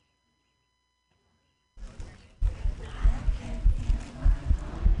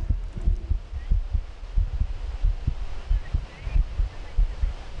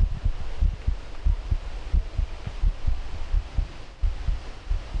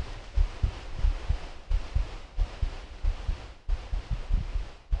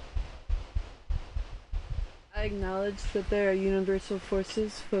 I acknowledge that there are universal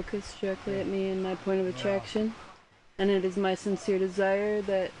forces focused directly at me and my point of attraction, and it is my sincere desire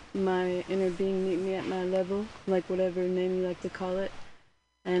that my inner being meet me at my level, like whatever name you like to call it.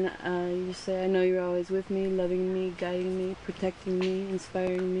 And you say, I know you're always with me, loving me, guiding me, protecting me,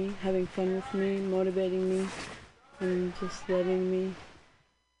 inspiring me, having fun with me, motivating me, and just loving me.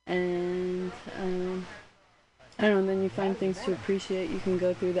 And I don't know, then you find things to appreciate. You can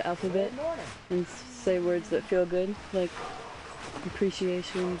go through the alphabet and say words that feel good, like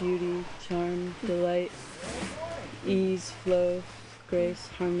appreciation, beauty, charm, delight, ease, flow, grace,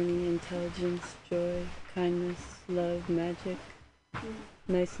 harmony, intelligence, joy, kindness, love, magic,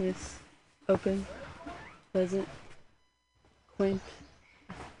 niceness, open, pleasant, quaint,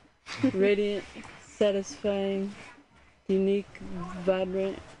 radiant, satisfying, unique,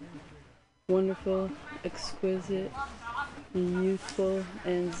 vibrant, wonderful, exquisite, youthful,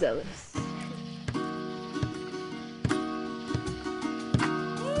 and zealous.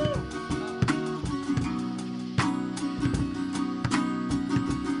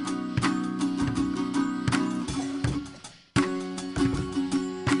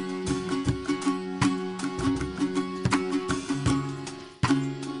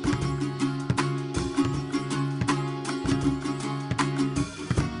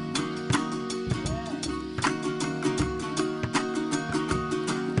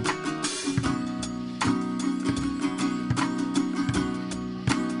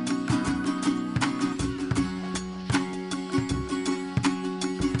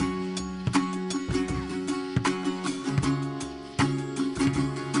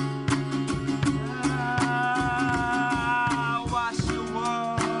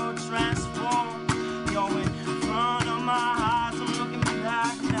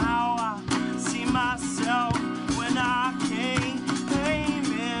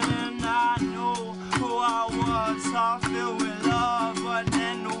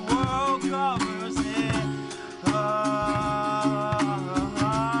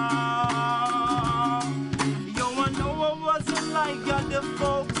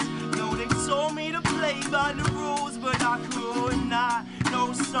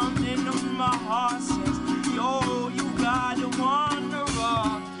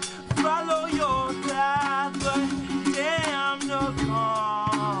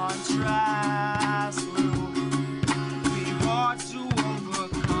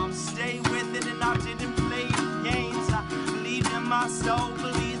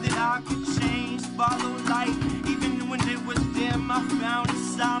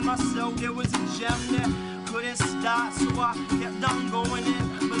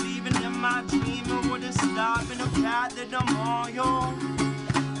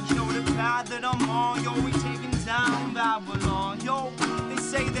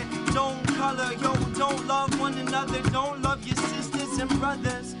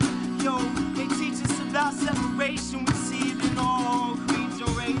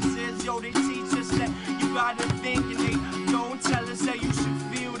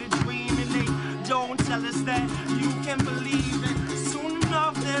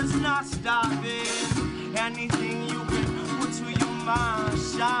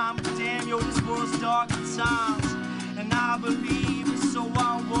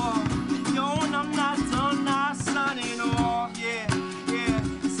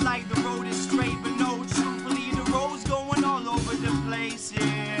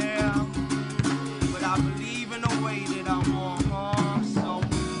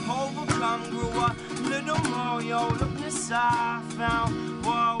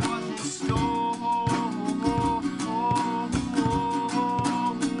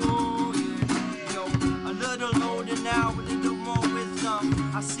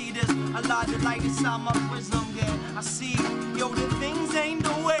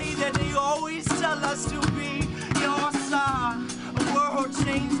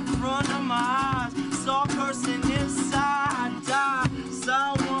 front of my eyes. Saw a person inside die.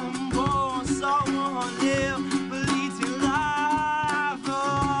 Saw one born, saw one live. Believed in life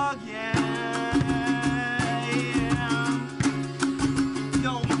again.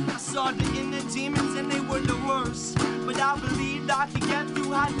 Yo, I saw the inner demons and they were the worst. But I believed I could get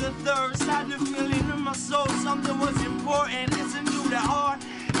through, had the thirst, had the feeling in my soul something was important. Listen to the heart,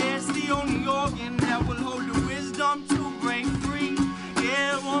 it's the only organ that will hold the wisdom to break free.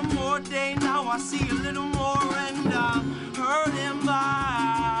 Yeah, one more day, now I see a little more, and I'm hurting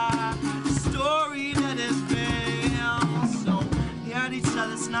by the story that has been. So, yeah, they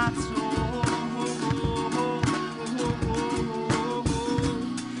tell us not to.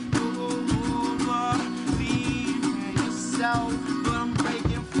 But I'm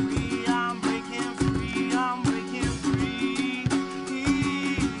breaking free, I'm breaking free, I'm breaking free.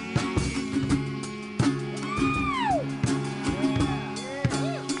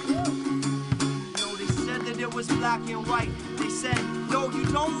 Yo, they said that it was black and white. They said, yo, you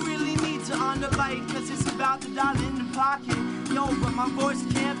don't really need to underlight, cause it's about the dollar in the pocket. Yo, but my voice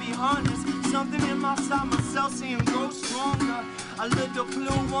can't be harnessed. Something in my side, myself saying grow stronger. A little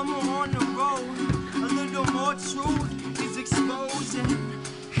clue, one more on the road. A little more truth is exposing.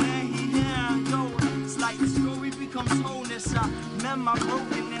 Hey, yeah, yo, it's like the story becomes wholeness. I mend my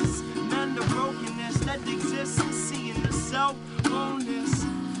brokenness, mend the brokenness that exists in seeing the self-wholeness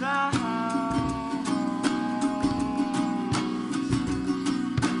found.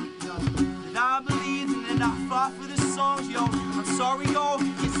 Yo, that I believed and that I fought for the songs, yo. I'm sorry, yo,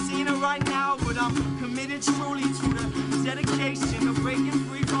 you're seeing it right now, but I'm committed truly to the dedication of breaking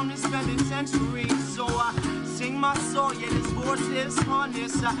free from this penitentiary. So I sing my song, yeah, this voice is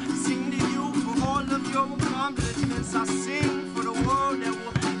harness. I sing to you for all of your accomplishments. I sing for the world that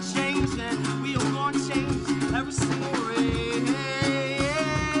will change, and we are gonna change every single way.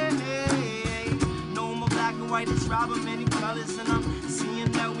 No more black and white, it's tribe of many colors, and I'm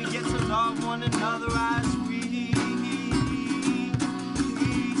seeing that we get to love one another as we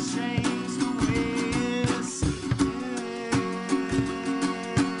change the ways.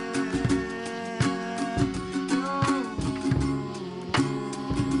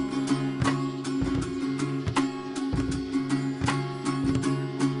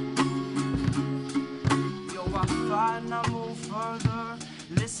 And I move further.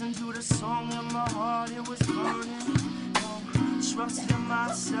 Listen to the song in my heart, it was burning. Trusted in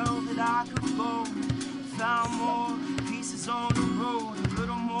myself that I could go. Found more pieces on the road. A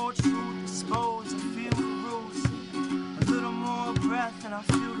little more truth exposed. I feel the roots. A little more breath and I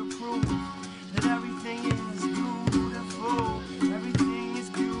feel the proof that everything is beautiful. Everything is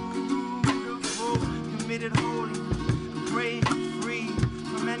beautiful. Committed holy, break free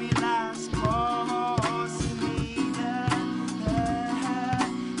from any last cause.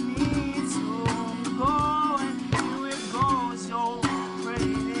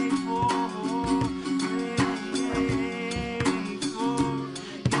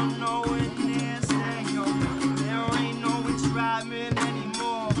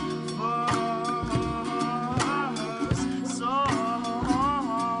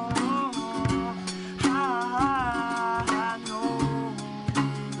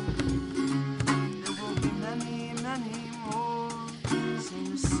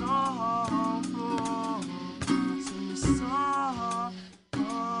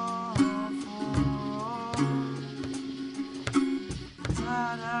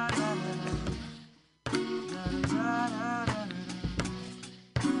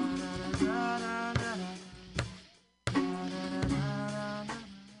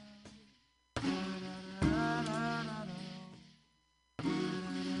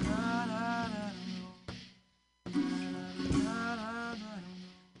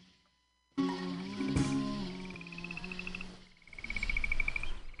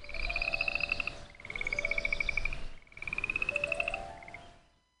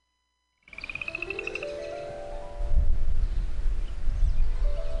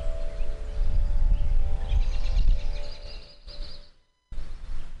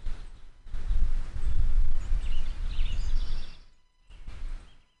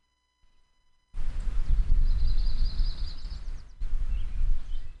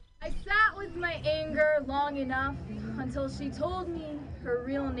 Anger long enough until she told me her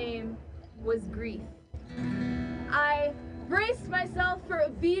real name was grief. I braced myself for a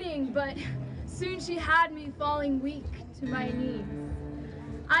beating, but soon she had me falling weak to my knees.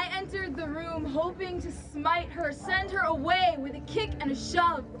 I entered the room hoping to smite her, send her away with a kick and a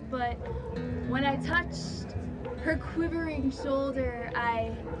shove, but when I touched her quivering shoulder,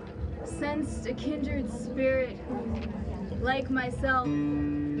 I sensed a kindred spirit who, like myself,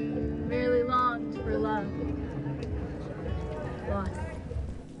 love. Lost.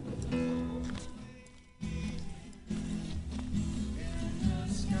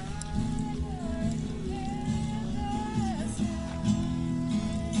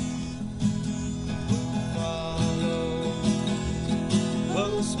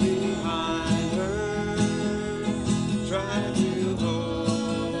 Close behind her, trying to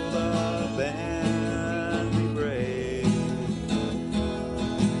hold up and be brave,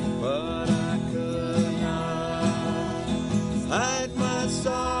 but I could not hide my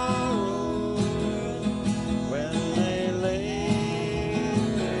sorrow when they lay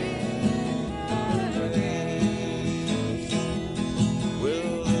in the grave.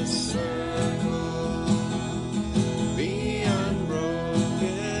 Will the circle be unbroken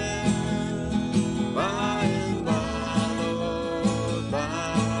by and by, Lord, by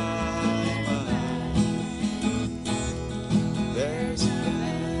and by? There's a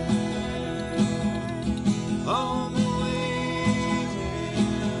man on the waiting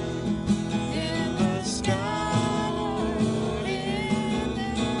in the sky, Lord,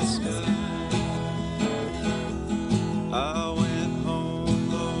 in the sky. I went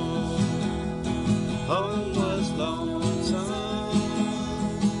home, Lord, home was lonesome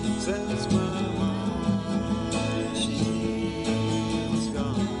since my mother, she was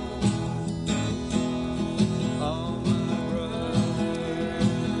gone. All my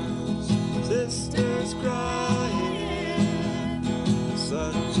brothers, sisters crying,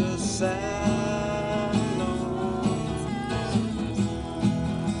 such a sad lonesome.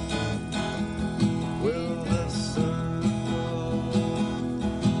 Will the circle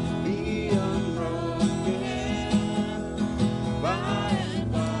be unbroken by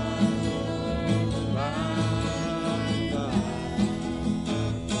and by, by and by?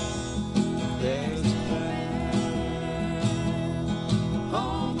 There's a man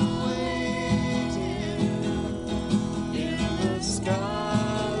on the waiting in the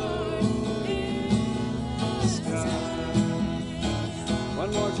sky, Lord, in the sky.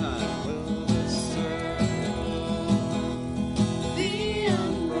 One more time. Will the circle be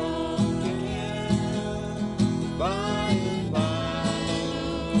unbroken by and by,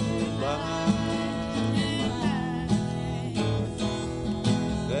 by and by?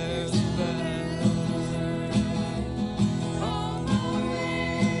 There's a man on the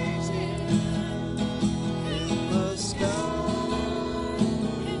waiting in the sky.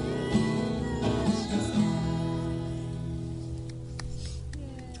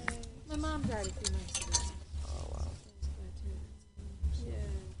 My mom died a few months ago. Oh, wow. Yeah.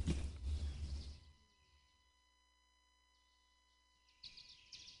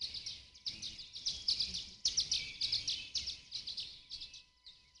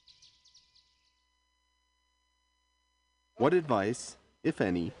 What advice, if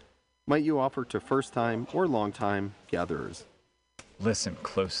any, might you offer to first-time or long-time gatherers? Listen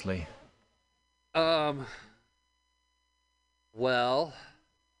closely. Well,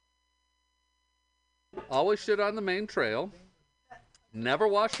 always shit on the main trail. Never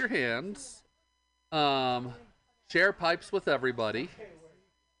wash your hands. Share pipes with everybody.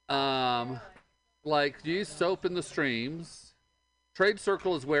 Use soap in the streams. Trade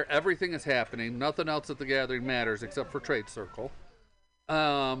circle is where everything is happening. Nothing else at the gathering matters except for trade circle.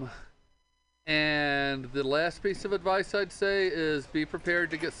 And the last piece of advice I'd say is be prepared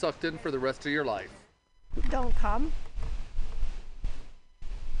to get sucked in for the rest of your life. Don't come.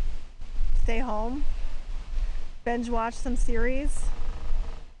 Stay home. Binge watch some series.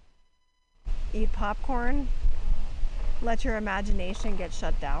 Eat popcorn. Let your imagination get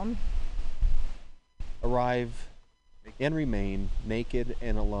shut down. Arrive and remain naked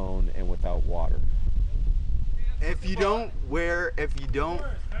and alone and without water. If you don't wear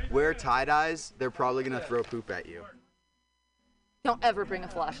tie-dyes, they're probably gonna throw poop at you. Don't ever bring a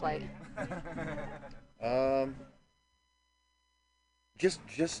flashlight.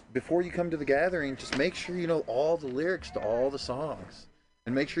 Just before you come to the gathering, just make sure you know all the lyrics to all the songs,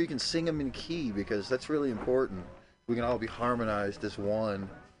 and make sure you can sing them in key, because that's really important. We can all be harmonized as one,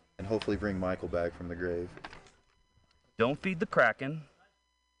 and hopefully bring Michael back from the grave. Don't feed the kraken.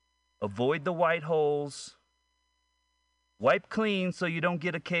 Avoid the white holes. Wipe clean so you don't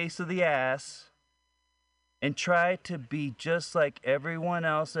get a case of the ass. And try to be just like everyone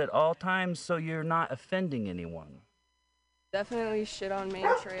else at all times so you're not offending anyone. Definitely shit on main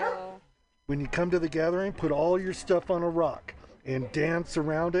trail. When you come to the gathering, put all your stuff on a rock and dance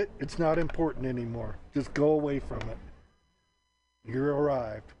around it. It's not important anymore. Just go away from it. You're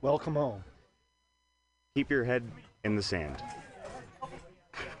arrived. Welcome home. Keep your head in the sand.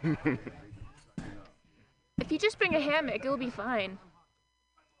 If you just bring a hammock, it'll be fine.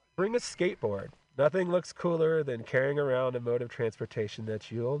 Bring a skateboard. Nothing looks cooler than carrying around a mode of transportation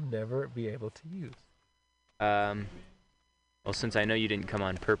that you'll never be able to use. Well, since I know you didn't come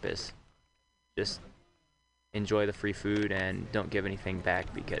on purpose, just enjoy the free food and don't give anything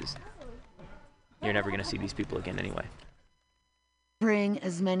back because you're never going to see these people again anyway. Bring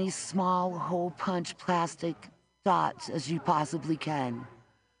as many small hole punch plastic dots as you possibly can.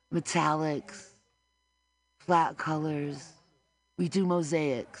 Metallics, flat colors. We do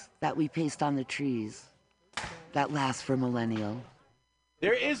mosaics that we paste on the trees that last for millennia.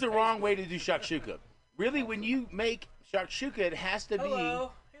 There is a wrong way to do shakshuka. Really, when you make shakshuka, it has to be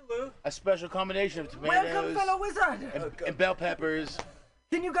a special combination of tomatoes Welcome, fellow wizard. and bell peppers.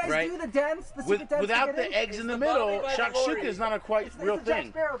 Can you guys do the dance? The secret dance without to get the in? eggs in the middle, shakshuka is not a quite real It's a Jack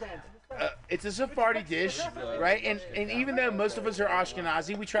thing. Sparrow dance. It's a Sephardi dish, right? And even though most of us are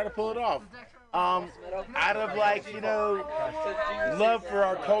Ashkenazi, we try to pull it off. Out of love for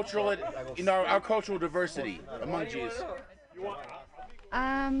our cultural, our cultural diversity among Jews.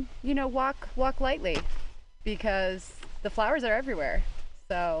 Walk lightly, because the flowers are everywhere.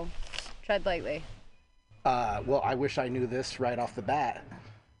 So, tread lightly. Well, I wish I knew this right off the bat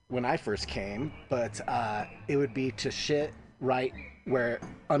when I first came, but it would be to shit right where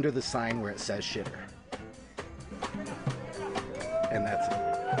under the sign where it says shitter. And that's it.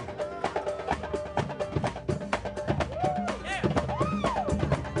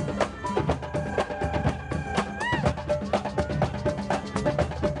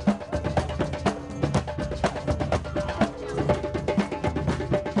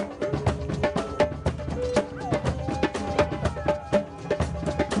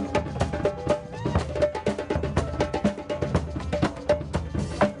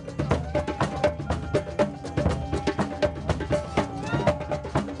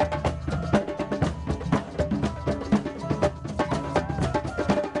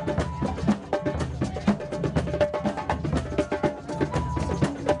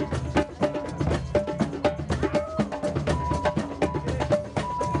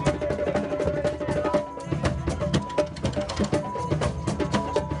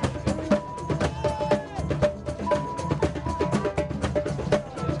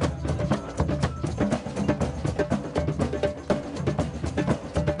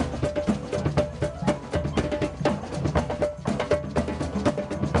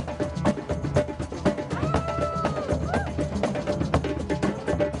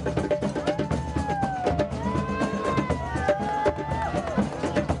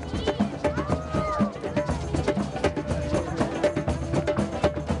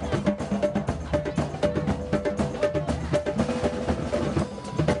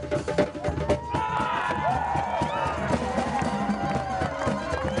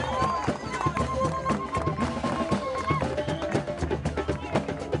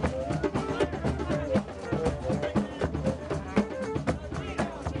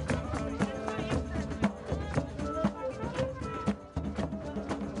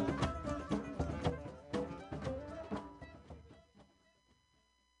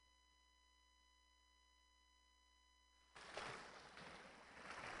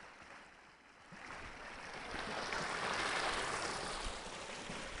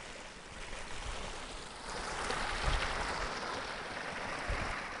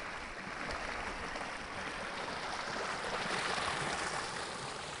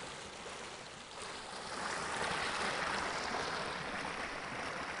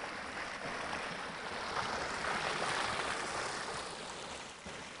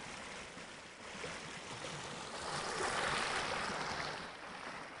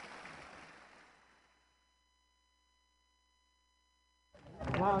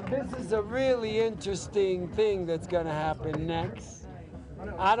 Now, this is a really interesting thing that's going to happen next.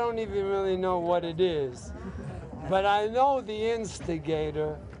 I don't even really know what it is, but I know the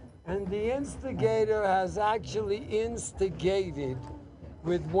instigator, and the instigator has actually instigated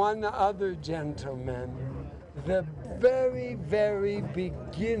with one other gentleman the very, very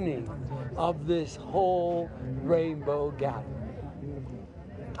beginning of this whole rainbow gathering.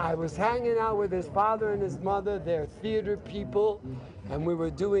 I was hanging out with his father and his mother. They're theater people, and we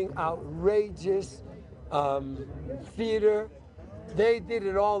were doing outrageous theater. They did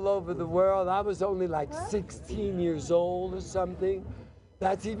it all over the world. I was only like 16 years old or something.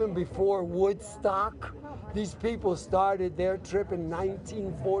 That's even before Woodstock. These people started their trip in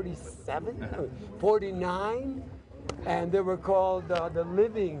 1947, 49, and they were called the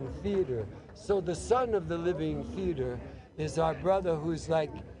Living Theater. So the son of the Living Theater is our brother who's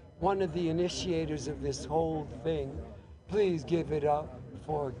like one of the initiators of this whole thing. Please give it up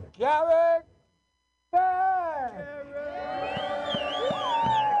for Garrick Bear!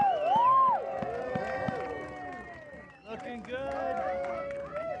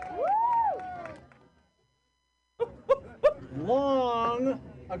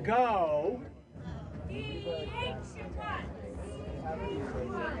 go.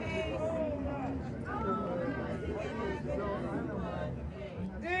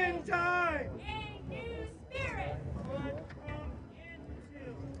 In time.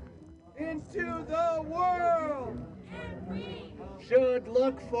 Into the world. Should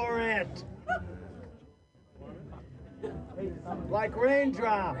look for it. Like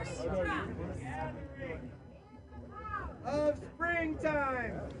raindrops. Of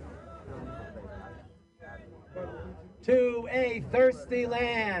springtime. To a thirsty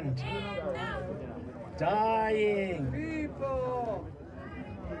land. Dying. People.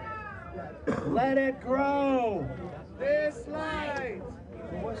 Let it grow. This light.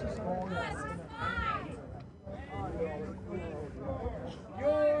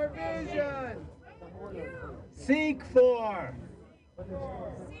 Your vision. Seek for.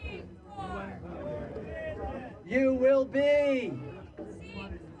 You will be.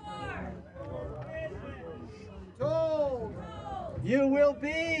 Told. You will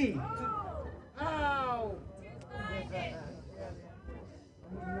be. How.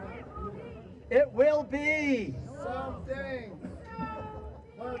 It will be. Something.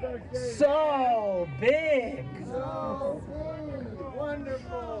 So big. So big.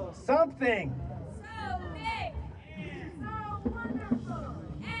 Wonderful. Something. So big. So wonderful.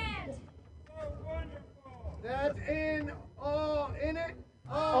 And so wonderful. That's in all in it.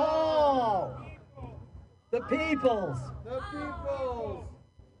 All. The peoples. The peoples.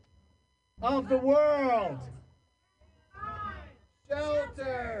 Of the world.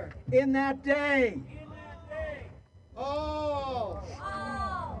 Shelter. In that day. All.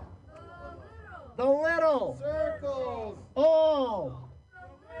 The little. Circles. All.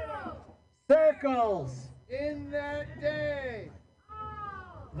 Circles. In that day.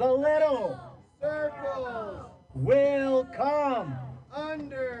 The little. Circles. Will come.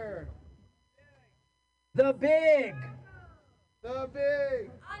 Under. The big. The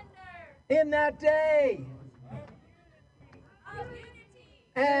big. In that day.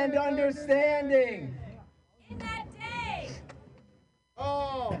 And understanding. In that day.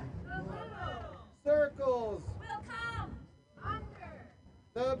 All. Circles. Will come. Under.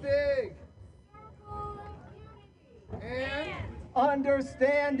 The big. And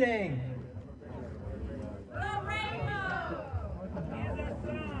Understanding. the rainbow.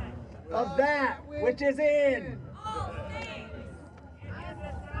 Of that which is in. All things.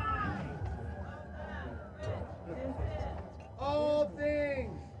 All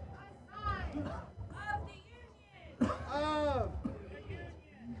things. Of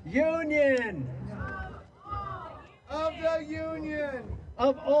Union. Of the union.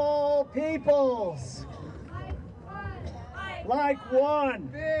 Of all peoples. Like one.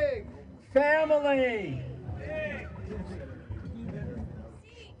 Big. Family.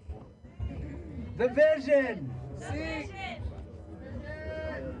 The vision. Seek.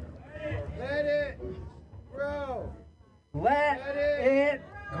 Let it grow. Let it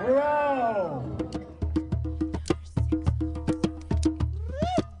grow.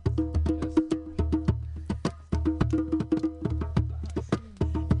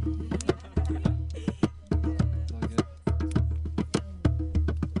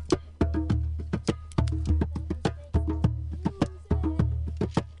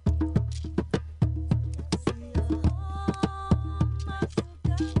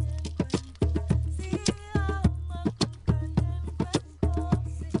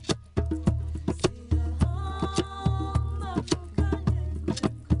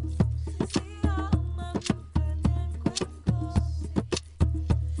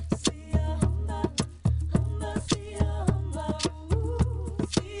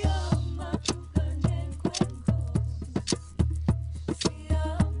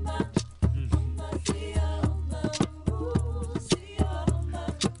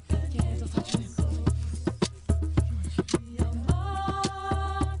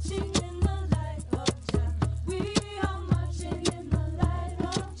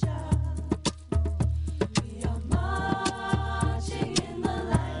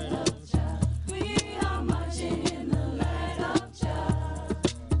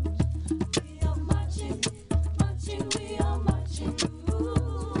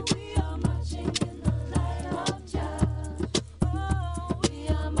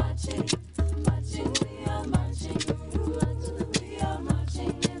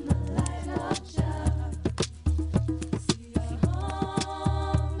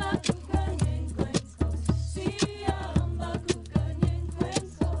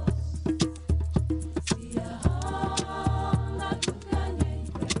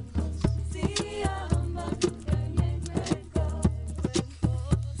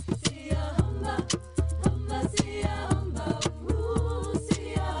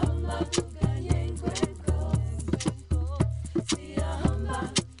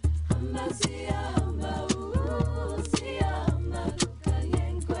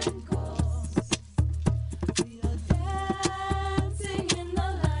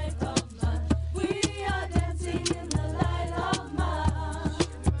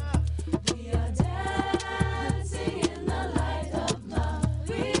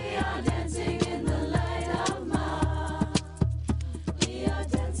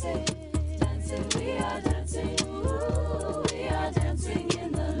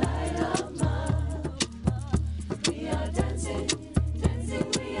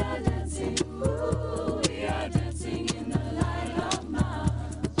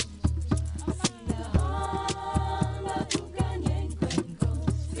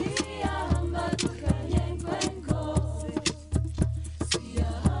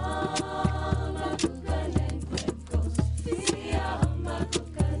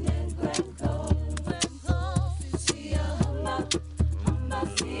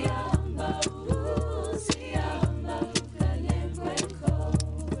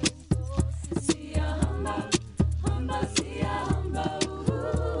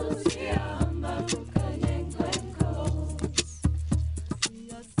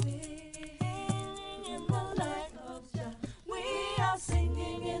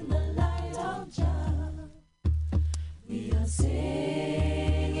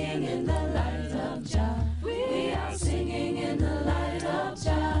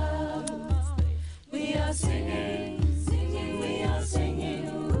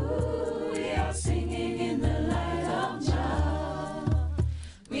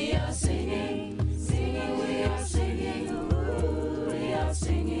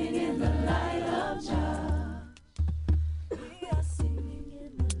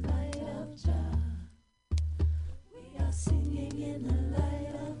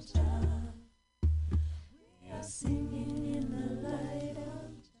 singing in the light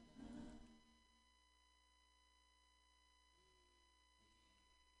of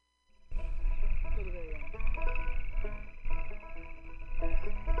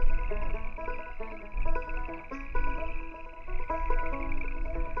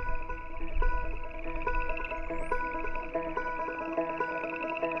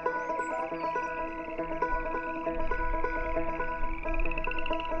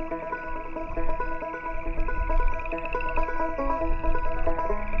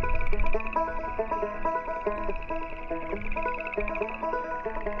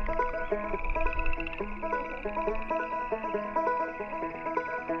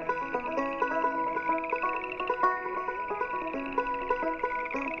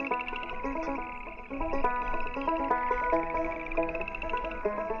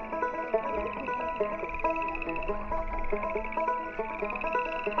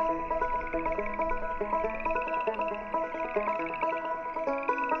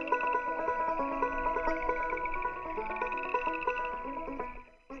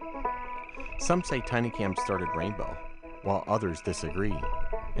Some say Tiny Cam started Rainbow, while others disagree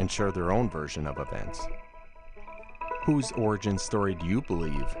and share their own version of events. Whose origin story do you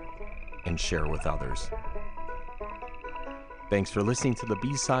believe and share with others? Thanks for listening to the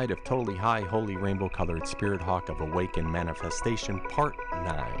B-side of Totally High Holy Rainbow Colored Spirit Hawk of Awakened Manifestation Part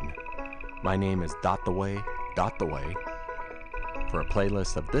 9. My name is The Way. For a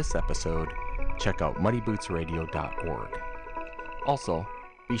playlist of this episode, check out muttybootsradio.org. Also,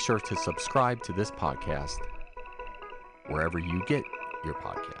 be sure to subscribe to this podcast wherever you get your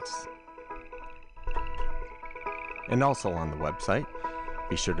podcasts. And also on the website,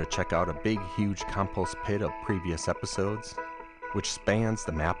 be sure to check out a big, huge compost pit of previous episodes, which spans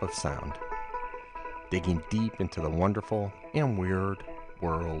the map of sound, digging deep into the wonderful and weird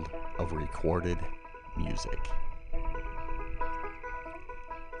world of recorded music.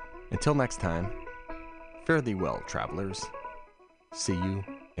 Until next time, fare thee well, travelers. See you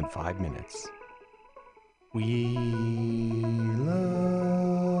in 5 minutes. We love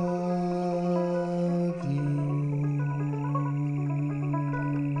you.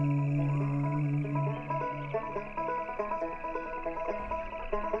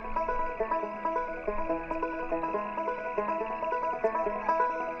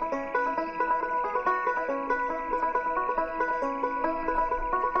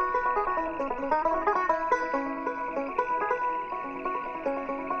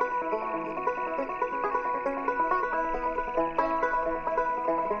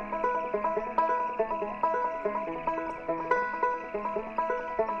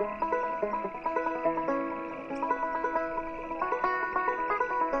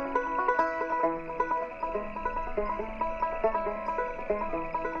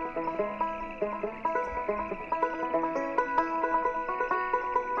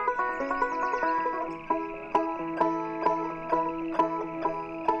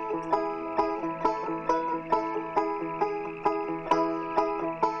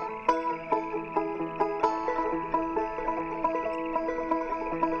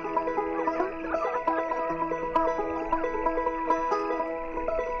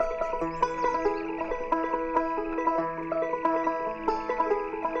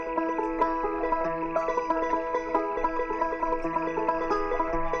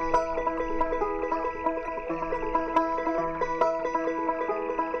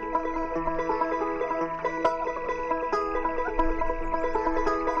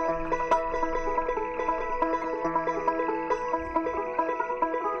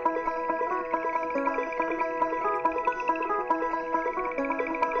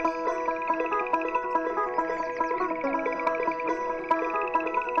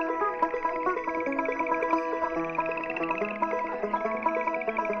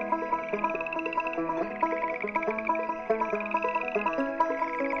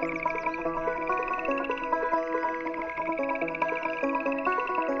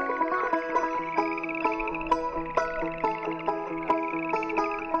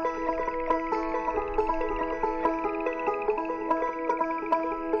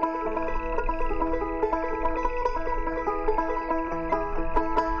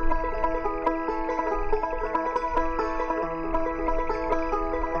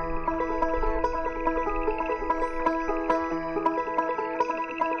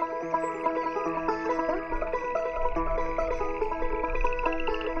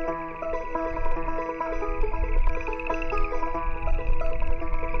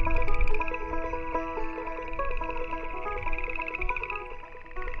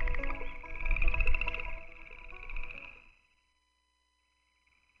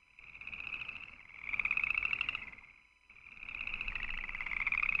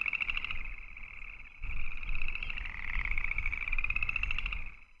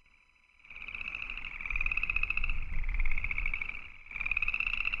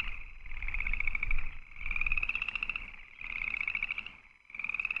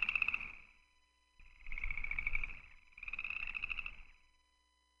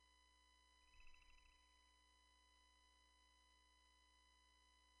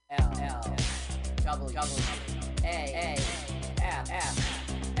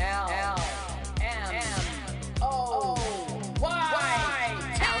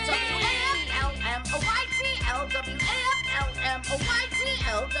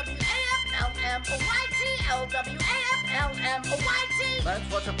 Let's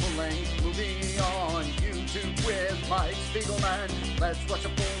watch a full-length movie on YouTube with Mike Spiegelman. Let's watch a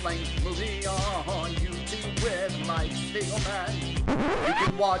full-length movie on YouTube with Mike Spiegelman. You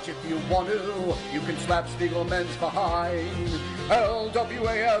can watch if you want to. You can slap Spiegelman's behind. LWAFLMNOYT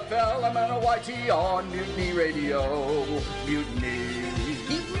on Mutiny Radio. Mutiny.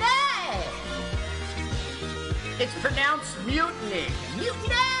 Mutiny! It's pronounced mutiny.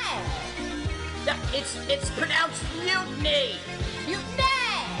 Mutiny! No, it's pronounced mutiny. Mutiny!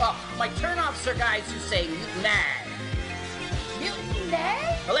 Oh, my turnoffs are guys who say mutiny. Mutiny?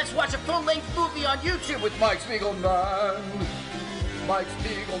 Well, let's watch a full-length movie on YouTube with Mike Spiegelman. Mike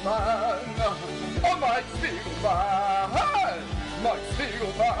Spiegelman. Oh, Mike Spiegelman. Mike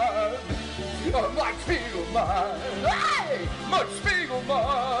Spiegelman. Oh, Mike Spiegelman. Hey! Mike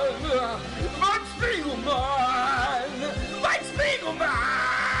Spiegelman. Mike Spiegelman. Mike Spiegelman.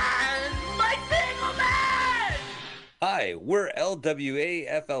 Mike Spiegelman. Hi, we're LWAFLMOYT.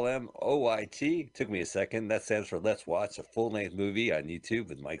 Took me a second. That stands for Let's Watch a Full-Length Movie on YouTube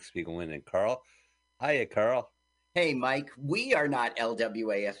with Mike Spiegelman and Carl. Hiya, Carl. Hey, Mike, we are not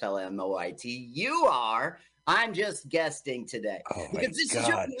LWAFLMOYT. You are. I'm just guesting today. Oh, because this is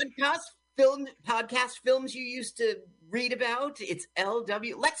your podcast films you used to read about. It's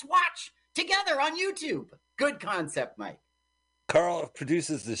LW. Let's watch together on YouTube. Good concept, Mike. Carl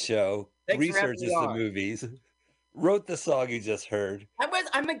produces the show, researches the movies, wrote the song you just heard.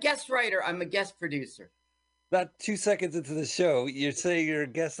 I'm a guest writer. I'm a guest producer. Not 2 seconds into the show, you're saying you're a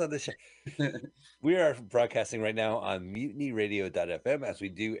guest on the show. We are broadcasting right now on MutinyRadio.fm as we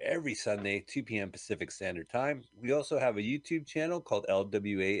do every Sunday, 2 p.m. Pacific Standard Time. We also have a YouTube channel called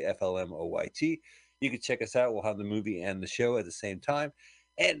LWAFLMOYT. You can check us out. We'll have the movie and the show at the same time.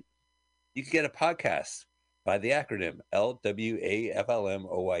 And you can get a podcast by the acronym LWAFLMOYT.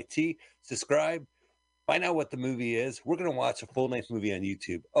 Subscribe. Find out what the movie is. We're going to watch a full-length movie on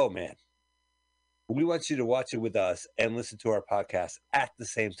YouTube. Oh, man. We want you to watch it with us and listen to our podcast at the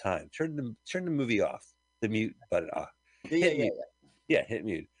same time. Turn the movie off, the mute button off. Hit mute. Hit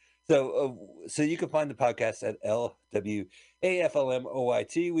mute. So you can find the podcast at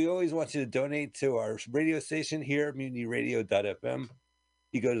LWAFLMOYT. We always want you to donate to our radio station here at MutinyRadio.fm.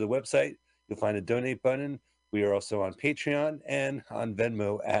 You go to the website, you'll find a donate button. We are also on Patreon and on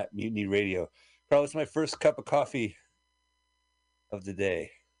Venmo at Mutiny Radio. Carl, it's my first cup of coffee of the day.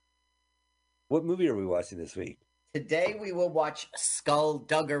 What movie are we watching this week? Today we will watch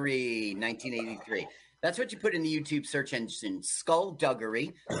Skullduggery, 1983. That's what you put in the YouTube search engine,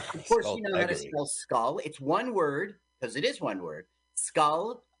 Skullduggery. Of course, you know how to spell skull. It's one word, because it is one word.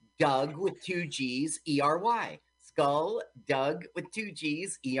 Skull, Dug with 2 G's, E-R-Y. Skull, Dug with 2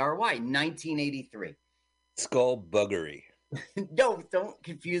 G's, E-R-Y, 1983. Skullduggery. No, don't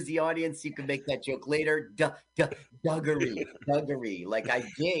confuse the audience. You can make that joke later. Duggery. Duggery. Like I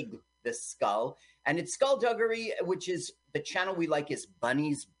dig the skull. And it's Skullduggery, which is the channel we like is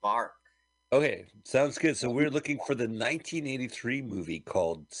Bunny's Bark. Okay, sounds good. So we're looking for the 1983 movie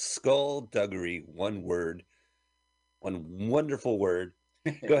called Skullduggery. One word. One wonderful word.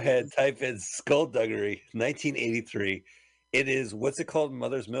 Go ahead, type in Skullduggery, 1983. It is, what's it called,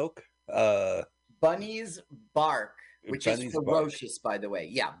 Mother's Milk? Bunny's Bark, which Bunny's is ferocious, by the way.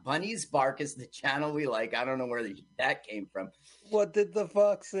 Yeah, Bunny's Bark is the channel we like. I don't know where that came from. What did the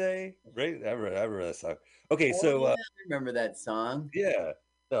fox say? Right, I remember that song. Okay, so I remember that song. Yeah,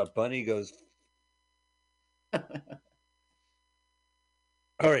 Bunny goes. All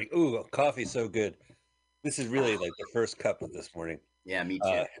right. Ooh, coffee's so good. This is really like the first cup of this morning. Yeah, me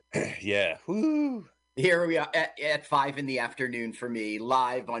too. Yeah. Woo. Here we are at 5 in the afternoon for me,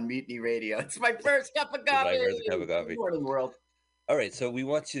 live on Mutiny Radio. It's my first cup of coffee. My first cup of coffee. Good morning, world. All right, so we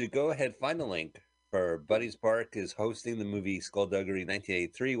want you to go ahead, find the link for Bunny's Bark is hosting the movie Skullduggery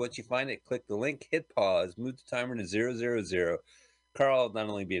 1983. Once you find it, click the link, hit pause, move the timer to 000. Carl, not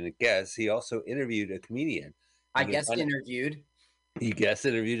only being a guest, he also interviewed a comedian. I guest interviewed. You guest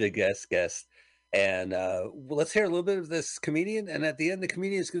interviewed a guest. And let's hear a little bit of this comedian. And at the end, the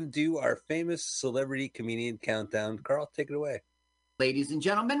comedian is going to do our famous celebrity comedian countdown. Carl, take it away. Ladies and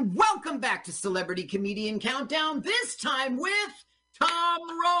gentlemen, welcome back to Celebrity Comedian Countdown, this time with Tom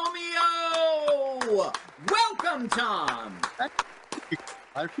Romeo. Welcome, Tom.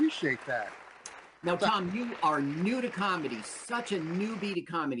 I appreciate that. Now, Tom, you are new to comedy, such a newbie to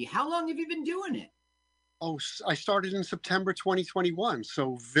comedy. How long have you been doing it? Oh, I started in September 2021,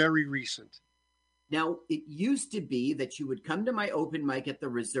 so very recent. Now, it used to be that you would come to my open mic at the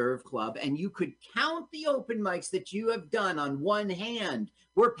Reserve Club and you could count the open mics that you have done on one hand.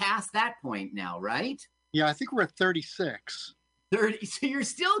 We're past that point now, right? Yeah, I think we're at 36. 30. So you're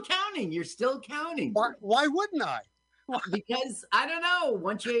still counting. You're still counting. Why wouldn't I? Because I don't know.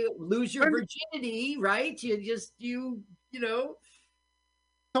 Once you lose your virginity, right? You know.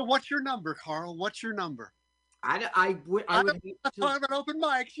 So what's your number, Carl? What's your number? I would talking about open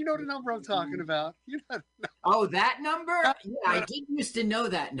mics. You know the number I'm talking about. You know. Oh, that number? Yeah, I did used to know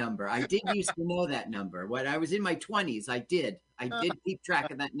that number. When I was in my 20s, I did keep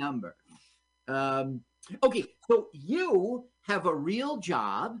track of that number. Okay, so you have a real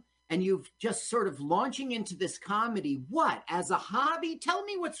job and you've just sort of launching into this comedy. What, as a hobby? Tell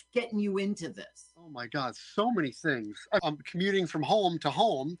me what's getting you into this. Oh my God, so many things. I'm commuting from home to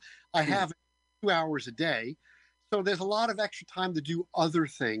home. I have 2 hours a day. So there's a lot of extra time to do other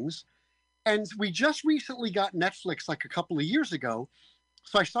things. And we just recently got Netflix like a couple of years ago.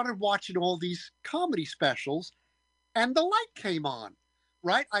 So I started watching all these comedy specials and the light came on,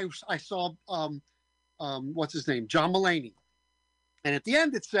 right? I saw, what's his name? John Mulaney. And at the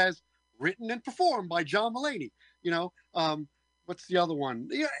end it says, written and performed by John Mulaney. You know, what's the other one?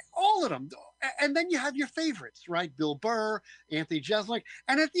 Yeah, all of them. And then you have your favorites, right? Bill Burr, Anthony Jeselnik.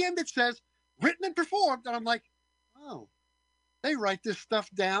 And at the end it says, written and performed. And I'm like, oh, they write this stuff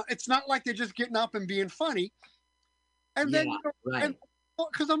down. It's not like they're just getting up and being funny. And then, right.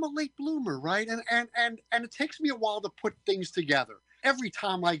 Because I'm a late bloomer, right? And it takes me a while to put things together. Every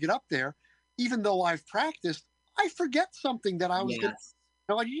time I get up there, even though I've practiced, I forget something that I was going to,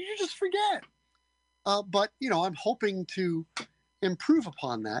 you just forget. But, I'm hoping to improve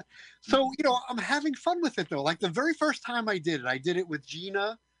upon that. So, I'm having fun with it, though. Like the very first time I did it with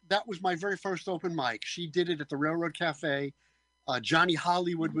Gina. That was my very first open mic. She did it at the Railroad Cafe. Johnny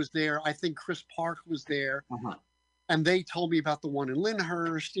Hollywood was there. I think Chris Park was there. And they told me about the one in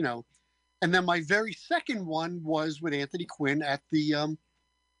Lyndhurst, And then my very second one was with Anthony Quinn at the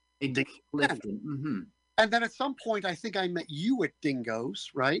Clifton. And then at some point, I think I met you at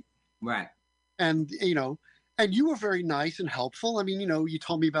Dingo's, right? Right. And, and you were very nice and helpful. I mean, you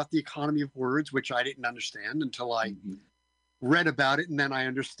told me about the economy of words, which I didn't understand until I read about it, and then I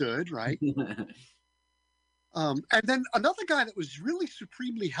understood, right? And then another guy that was really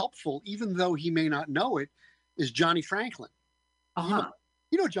supremely helpful, even though he may not know it, is Johnny Franklin. You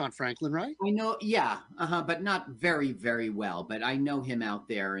know John Franklin, right? I know, yeah, but not very, very well. But I know him out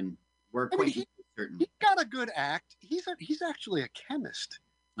there, and we're quite certain. He's got a good act. He's actually a chemist,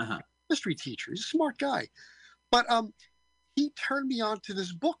 chemistry teacher. He's a smart guy. But he turned me on to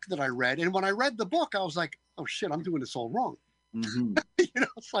this book that I read, and when I read the book, I was like, oh shit, I'm doing this all wrong.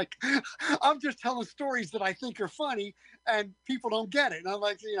 It's like I'm just telling stories that I think are funny and people don't get it. And I'm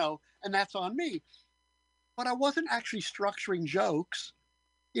like, and that's on me. But I wasn't actually structuring jokes,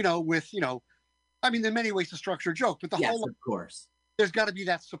 with, I mean, there are many ways to structure a joke, but of course, there's got to be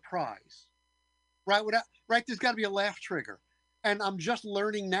that surprise, right? Right. There's got to be a laugh trigger. And I'm just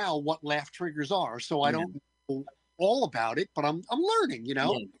learning now what laugh triggers are. So I don't know all about it, but I'm learning, Yes.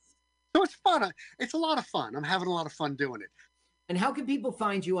 So it's fun. It's a lot of fun. I'm having a lot of fun doing it. And how can people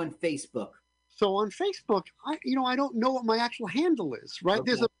find you on Facebook? So on Facebook, I don't know what my actual handle is, right?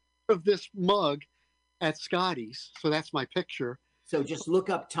 Okay. There's a picture of this mug at Scotty's. So that's my picture. So just look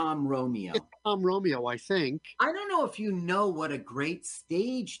up Tom Romeo. It's Tom Romeo, I think. I don't know if you know what a great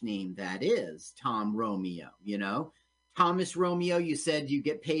stage name that is, Tom Romeo, Thomas Romeo, you said you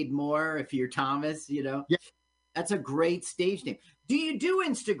get paid more if you're Thomas, Yeah. That's a great stage name. Do you do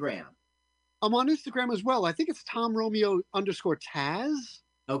Instagram? I'm on Instagram as well. I think it's Tom Romeo _Taz.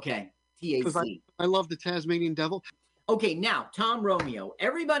 Okay. TAC. I love the Tasmanian Devil. Okay, now, Tom Romeo,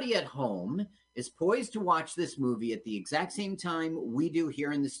 everybody at home is poised to watch this movie at the exact same time we do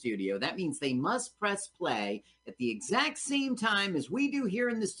here in the studio. That means they must press play at the exact same time as we do here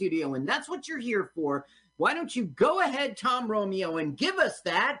in the studio, and that's what you're here for. Why don't you go ahead, Tom Romeo, and give us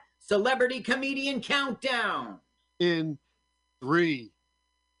that celebrity comedian countdown? In 3,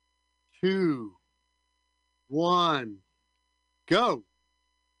 2, 1, go.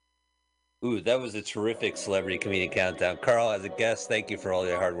 Ooh, that was a terrific celebrity comedian countdown. Carl, as a guest, thank you for all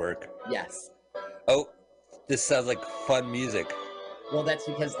your hard work. Yes. Oh, this sounds like fun music. Well, that's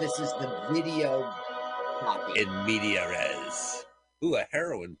because this is the video copy. In media res. Ooh, a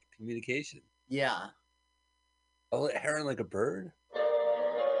heroin communication. Yeah. Oh, heroin like a bird?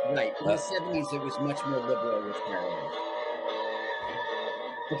 Right. In the 70s, it was much more liberal with heroin.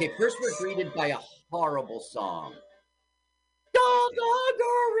 Okay, first we're greeted by a horrible song.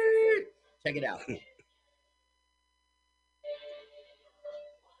 Check it out.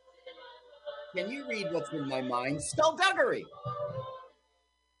 Can you read what's in my mind? Skullduggery.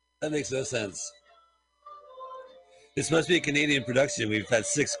 That makes no sense. This must be a Canadian production. We've had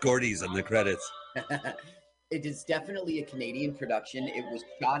 6 Gordys on the credits. It is definitely a Canadian production. It was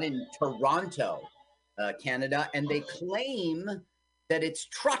shot in Toronto, Canada, and they claim that it's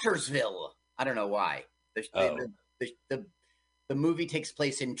Trottersville. I don't know why. The movie takes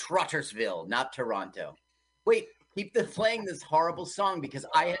place in Trottersville, not Toronto. Wait, keep playing this horrible song because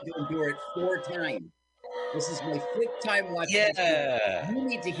I had to endure it 4 times. This is my 5th time watching this movie. You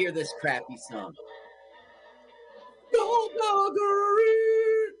need to hear this crappy song.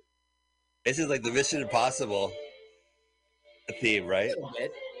 This is like the Mission Impossible theme, right? A little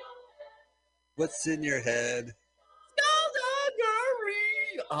bit. What's in your head?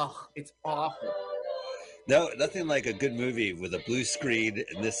 Skullduggery. Oh, it's awful. No, nothing like a good movie with a blue screen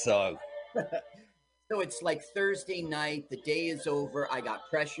and this song. So it's like Thursday night. The day is over. I got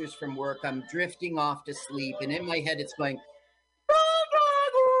pressures from work. I'm drifting off to sleep. And in my head, it's going,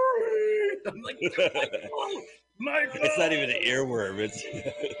 I'm like, my God. It's not even an earworm. It's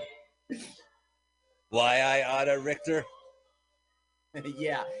why I oughta, Richter.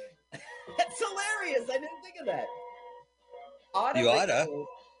 Yeah. That's hilarious. I didn't think of that. You oughta.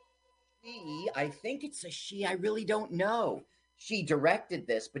 She, I think it's a she. I really don't know. She directed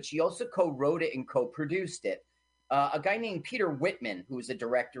this, but she also co-wrote it and co-produced it. A guy named Peter Whitman, who's a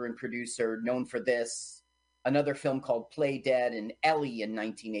director and producer known for this, another film called Play Dead and Ellie in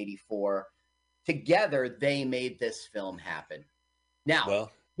 1984. Together, they made this film happen.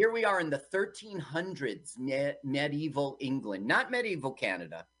 Now, here we are in the 1300s, medieval England, not medieval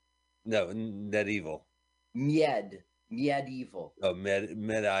Canada. No, medieval. Medieval. Oh,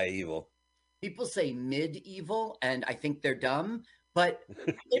 medieval. People say medieval, and I think they're dumb, but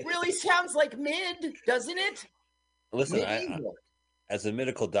it really sounds like mid, doesn't it? Listen, as a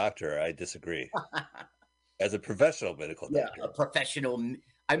medical doctor, I disagree. As a professional medical doctor. Yeah, a professional.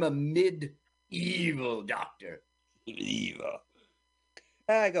 I'm a medieval doctor. Medieval.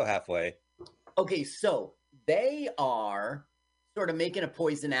 I go halfway. Okay, so they are sort of making a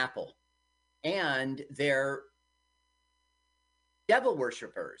poison apple, and they're devil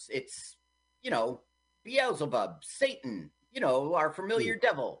worshippers. It's, Beelzebub, Satan, our familiar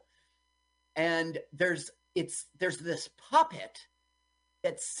devil. And there's this puppet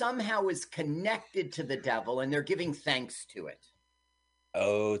that somehow is connected to the devil, and they're giving thanks to it.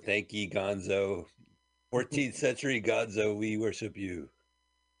 Oh, thank ye, Gonzo. 14th century Gonzo, we worship you.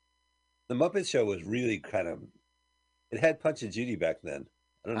 The Muppet Show was really it had Punch and Judy back then.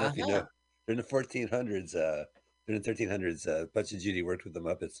 I don't know if you know. During the 1300s, Punch and Judy worked with the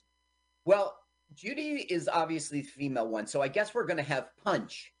Muppets. Well, Judy is obviously the female one, so I guess we're going to have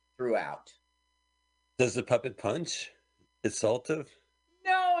Punch throughout. Does the puppet punch? It's saltive?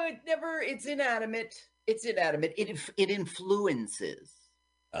 No, it's inanimate. It's inanimate. It influences.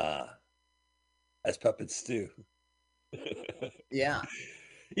 As puppets do. Yeah.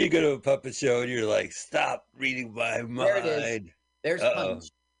 You go to a puppet show and you're like, stop reading my mind. There it is. There's Punch.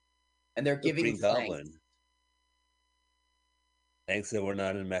 And they're giving thanks. Goblin. Thanks that we're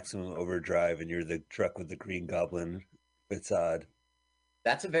not in maximum overdrive and you're the truck with the Green Goblin. It's odd.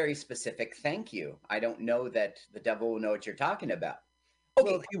 That's a very specific thank you. I don't know that the devil will know what you're talking about.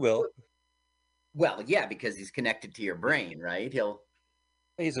 Okay, well, he will. Well, yeah, because he's connected to your brain, right?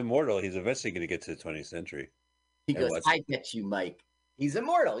 He's immortal. He's eventually going to get to the 20th century. He goes, I get you, Mike. He's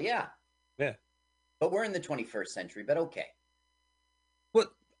immortal, yeah. Yeah. But we're in the 21st century, but okay. Well,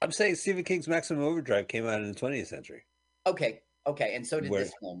 I'm saying Stephen King's Maximum Overdrive came out in the 20th century. Okay, and so did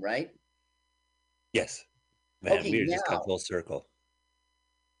this film, right? Yes. Man, we just come full circle.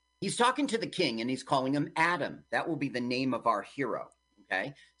 He's talking to the king, and he's calling him Adam. That will be the name of our hero,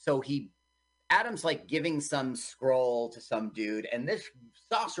 okay? So Adam's like giving some scroll to some dude, and this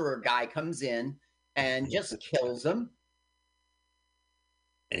sorcerer guy comes in and just kills him.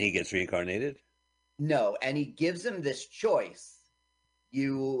 And he gets reincarnated? No, and he gives him this choice.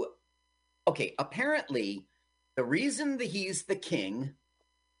 Apparently, the reason that he's the king,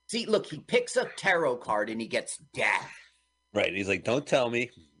 he picks a tarot card and he gets death. Right, he's like, don't tell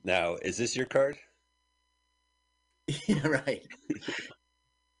me. Now, is this your card? Yeah, right.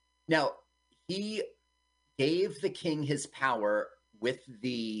 Now, he gave the king his power with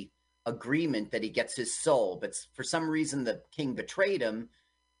the agreement that he gets his soul, but for some reason the king betrayed him,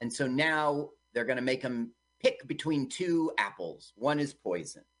 and so now they're going to make him pick between 2 apples. One is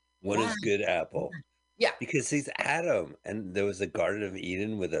poison. One is good apple. Yeah. Because he's Adam, and there was a Garden of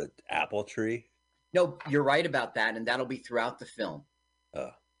Eden with an apple tree. No, you're right about that, and that'll be throughout the film.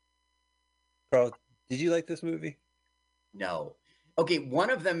 Carl, did you like this movie? No. Okay, one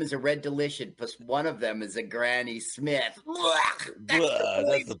of them is a Red Delicious, plus one of them is a Granny Smith. That's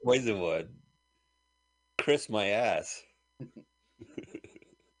the poison one. Chris, my ass.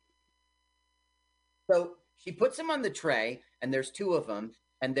 So she puts him on the tray, and there's two of them,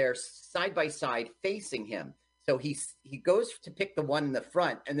 and they're side by side facing him. So he goes to pick the one in the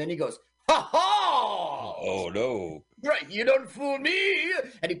front, and then he goes, ha ha! Oh, no. Right, you don't fool me!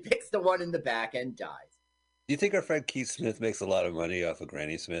 And he picks the one in the back and dies. Do you think our friend Keith Smith makes a lot of money off of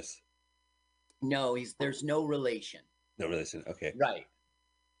Granny Smiths? No, there's no relation. No relation, okay. Right.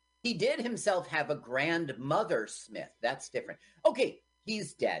 He did himself have a grandmother Smith. That's different. Okay,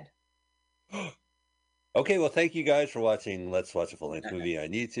 he's dead. Okay, well, thank you guys for watching Let's Watch a Full-Length Movie on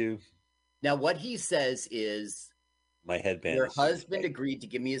YouTube. Now, what he says is, my headband. Your husband agreed to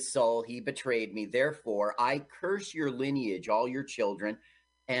give me his soul. He betrayed me. Therefore, I curse your lineage, all your children,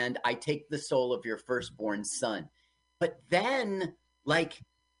 and I take the soul of your firstborn son. But then,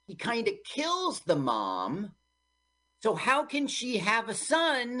 he kind of kills the mom. So how can she have a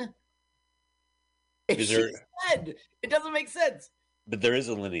son if she's dead? It doesn't make sense. But there is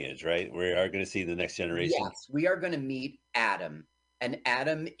a lineage, right? We are going to see the next generation. Yes, we are going to meet Adam. And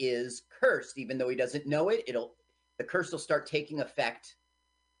Adam is cursed, even though he doesn't know it. The curse will start taking effect.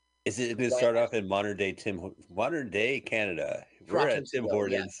 Is it going to start off in modern day Canada? We're at Tim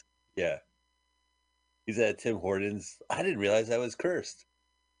Hortons. Yeah. He's at Tim Hortons. I didn't realize I was cursed.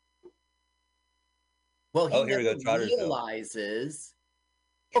 Well, he here we go. realizes.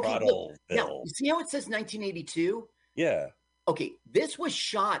 Okay, look, now, you see how it says 1982? Yeah. Okay, this was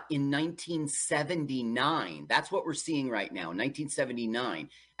shot in 1979. That's what we're seeing right now, 1979.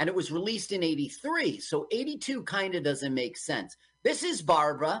 And it was released in 83. So 82 kind of doesn't make sense. This is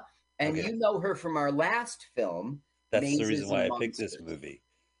Barbara, and you know her from our last film. That's the reason why I picked this movie.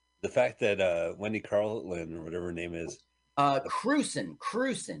 The fact that Wendy Carlin, or whatever her name is. Cruisen.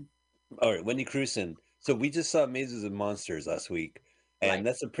 All right, Wendy Cruisen. So we just saw Mazes and Monsters last week. And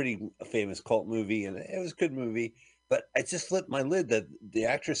that's a pretty famous cult movie. And it was a good movie. But I just flipped my lid that the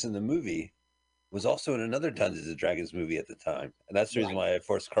actress in the movie was also in another Dungeons and Dragons movie at the time. And that's the reason why I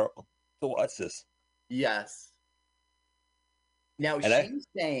forced Carl to watch this. Yes. Now, she's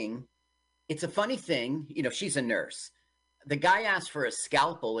saying, it's a funny thing. You know, she's a nurse. The guy asked for a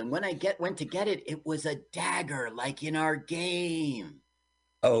scalpel. And when I went to get it, it was a dagger, like in our game.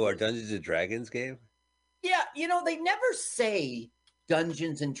 Oh, our Dungeons and Dragons game? Yeah, they never say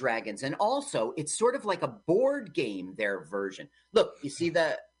Dungeons and Dragons, and also it's sort of like a board game, their version. Look, you see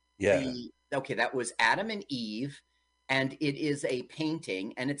that was Adam and Eve, and it is a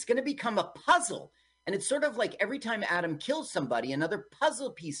painting, and it's going to become a puzzle, and it's sort of like every time Adam kills somebody, another puzzle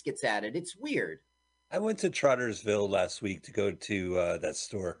piece gets added. It's weird. I went to Trottersville last week to go to that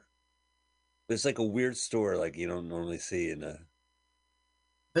store. It's like a weird store like you don't normally see in a...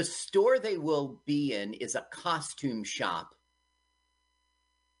 The store they will be in is a costume shop.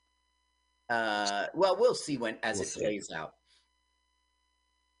 Well, we'll see as it plays out.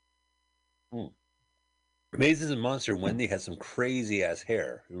 Mazes and Monster, Wendy had some crazy ass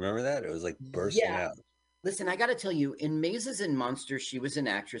hair. Remember that? It was like bursting out. Listen, I got to tell you, in Mazes and Monsters, she was an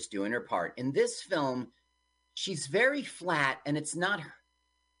actress doing her part. In this film, she's very flat, and it's not her.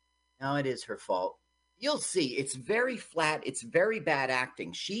 No, it is her fault. You'll see. It's very flat. It's very bad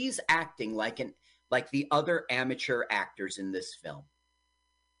acting. She's acting like the other amateur actors in this film.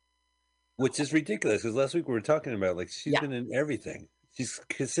 Which is ridiculous, because last week we were talking about, she's been in everything. She's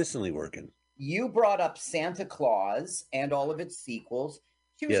consistently working. You brought up Santa Claus and all of its sequels.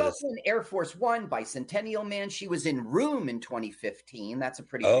 She was also in Air Force One, Bicentennial Man. She was in Room in 2015. That's a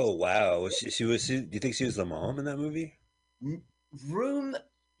pretty... Oh, wow. She was. Do you think she was the mom in that movie? Room,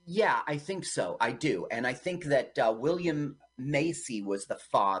 yeah, I think so. I do. And I think that William Macy was the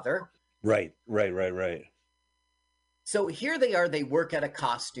father. Right. So here they are. They work at a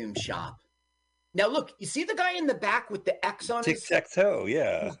costume shop. Now, look, you see the guy in the back with the X on his... Tic-tac-toe,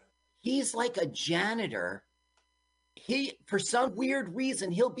 yeah. He's like a janitor. For some weird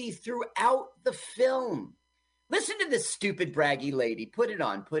reason, he'll be throughout the film. Listen to this stupid braggy lady. Put it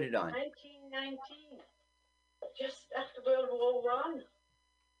on. 1919. Just after World War I.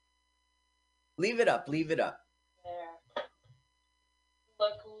 Leave it up. There.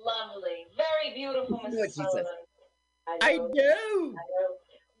 Look lovely. Very beautiful, Mrs. Sullivan. I know.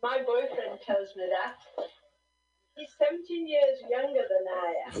 My boyfriend tells me that. He's 17 years younger than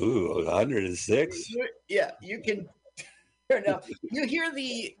I am. Ooh, 106? You can... Now, you hear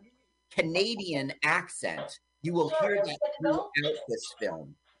the Canadian accent. You will hear that throughout this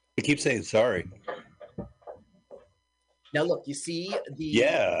film. I keep saying sorry. Now, look, you see the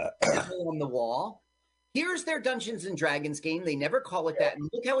on the wall? Here's their Dungeons and Dragons game. They never call it that. And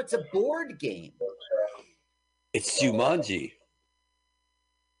look how it's a board game. It's Jumanji.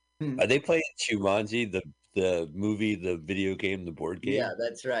 Are they playing Jumanji, the movie, the video game, the board game? Yeah,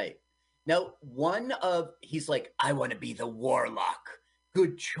 that's right. Now, he's like, I want to be the warlock.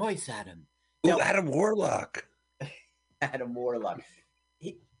 Good choice, Adam. Now, Adam Warlock. Adam Warlock.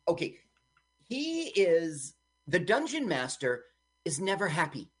 He is the dungeon master, is never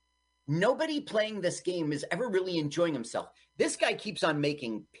happy. Nobody playing this game is ever really enjoying himself. This guy keeps on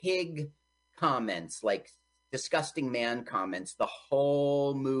making pig comments, like disgusting man comments, the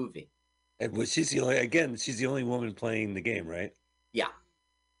whole movie. And she's the only woman playing the game, right? Yeah.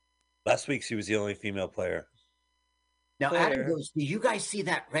 Last week she was the only female player. Now Adam goes, do you guys see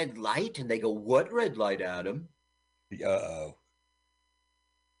that red light? And they go, what red light, Adam? Uh-oh.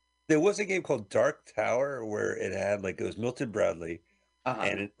 There was a game called Dark Tower where it was Milton Bradley,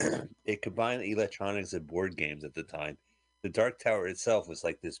 and it combined electronics and board games at the time. The Dark Tower itself was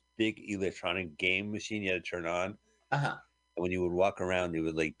like this big electronic game machine you had to turn on. And when you would walk around, it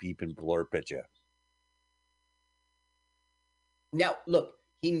would like beep and blurp at you. Now, look,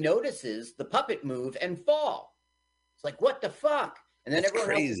 he notices the puppet move and fall. It's like, what the fuck? And then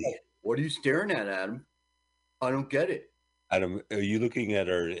everyone else is like, what are you staring at, Adam? I don't get it. Adam, are you looking at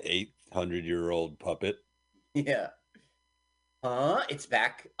our 800-year-old puppet? Yeah. It's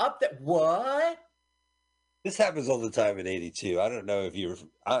back up there. What? This happens all the time in 82. I don't know if you're.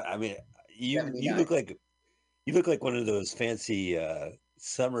 I mean, you look like one of those fancy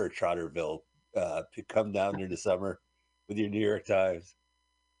summer Trotterville to come down during the summer with your New York Times.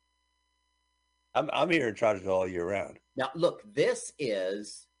 I'm here in Trotterville all year round. Now, look, this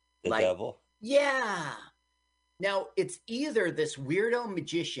is the devil. Yeah. Now, it's either this weirdo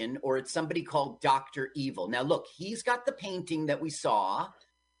magician or it's somebody called Dr. Evil. Now, look, he's got the painting that we saw,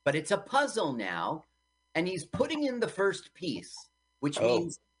 but it's a puzzle now, and he's putting in the first piece, which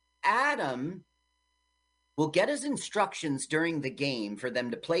means Adam will get his instructions during the game for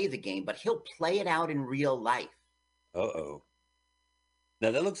them to play the game, but he'll play it out in real life. Uh-oh. Now,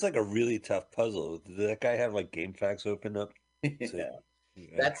 that looks like a really tough puzzle. Did that guy have, like, Game Facts open up? Yeah.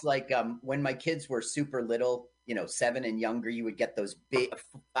 That's like when my kids were super little, 7 and younger, you would get those big,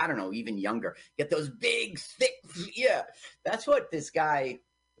 I don't know, even younger, get those big, thick, yeah. That's what this guy,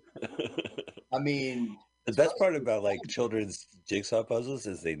 I mean. The best part about, like, children's jigsaw puzzles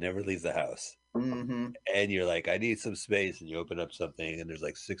is they never leave the house. Mm-hmm. And you're like, I need some space, and you open up something, and there's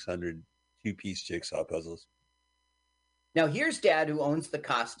like 600 two-piece jigsaw puzzles. Now, here's Dad, who owns the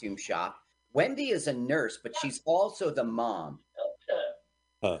costume shop. Wendy is a nurse, but she's also the mom.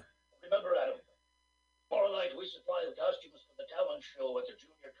 Remember, Adam, tomorrow night we supply the costumes for the talent show at the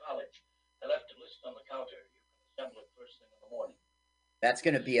junior college. I left a list on the counter. You can assemble it first thing in the morning. That's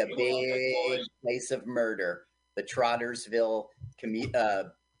going to be a big place of murder. The Trottersville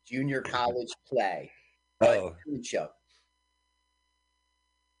junior college play. Show.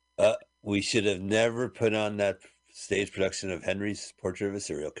 We should have never put on that stage production of Henry's Portrait of a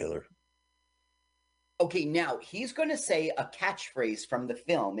Serial Killer. Okay, now he's going to say a catchphrase from the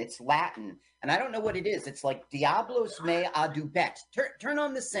film. It's Latin, and I don't know what it is. It's like Diablos me adubet. Turn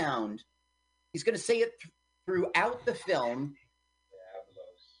on the sound. He's going to say it throughout the film.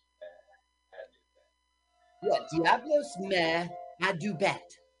 Yeah, Diablos me adubet.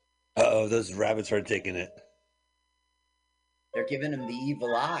 Uh-oh, those rabbits are taking it. They're giving him the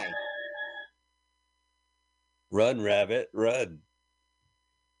evil eye. Run, rabbit, run.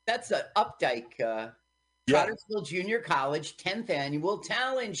 That's an Updike, Trottersville Junior College 10th Annual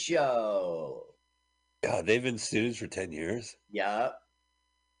Talent Show. God, they've been students for 10 years? Yeah.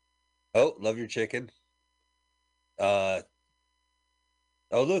 Oh, love your chicken. Oh,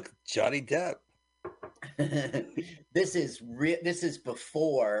 look, Johnny Depp. This is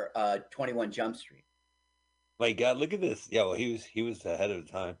before 21 Jump Street. My God, look at this. Yeah, well, he was ahead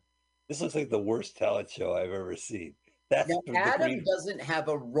of time. This looks like the worst talent show I've ever seen. Now, Adam doesn't have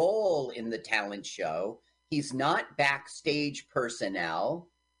a role in the talent show. He's not backstage personnel,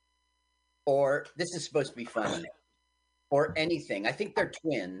 or this is supposed to be funny, or anything. I think they're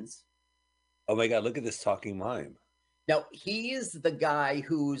twins. Oh my God, look at this talking mime. Now, he's the guy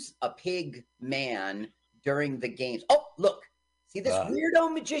who's a pig man during the games. Oh, look. See, this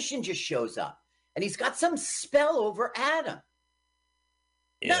weirdo magician just shows up, and he's got some spell over Adam.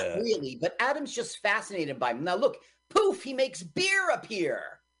 Yeah. Not really, but Adam's just fascinated by him. Now, look. Poof, he makes beer appear.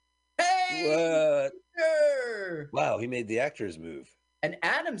 Hey! What? Beer! Wow, he made the actors move. And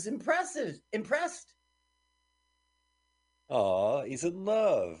Adam's impressed. Aw, he's in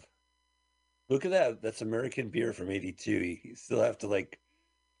love. Look at that. That's American beer from 82. You still have to, like,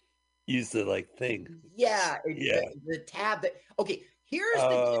 use the like thing. Yeah, Yeah. The tab that. Okay, here's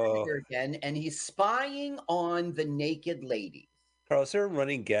the janitor again, and he's spying on the naked lady. Carl, is there a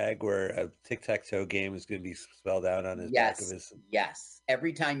running gag where a tic-tac-toe game is going to be spelled out on his back of his? Yes,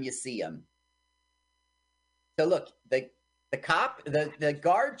 every time you see him. So look, the cop, the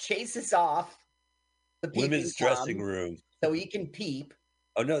guard chases off the women's dressing room so he can peep.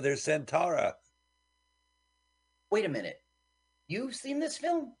 Oh no, there's Santara. Wait a minute, you've seen this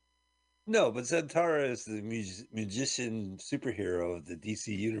film? No, but Santara is the magician superhero of the DC universe.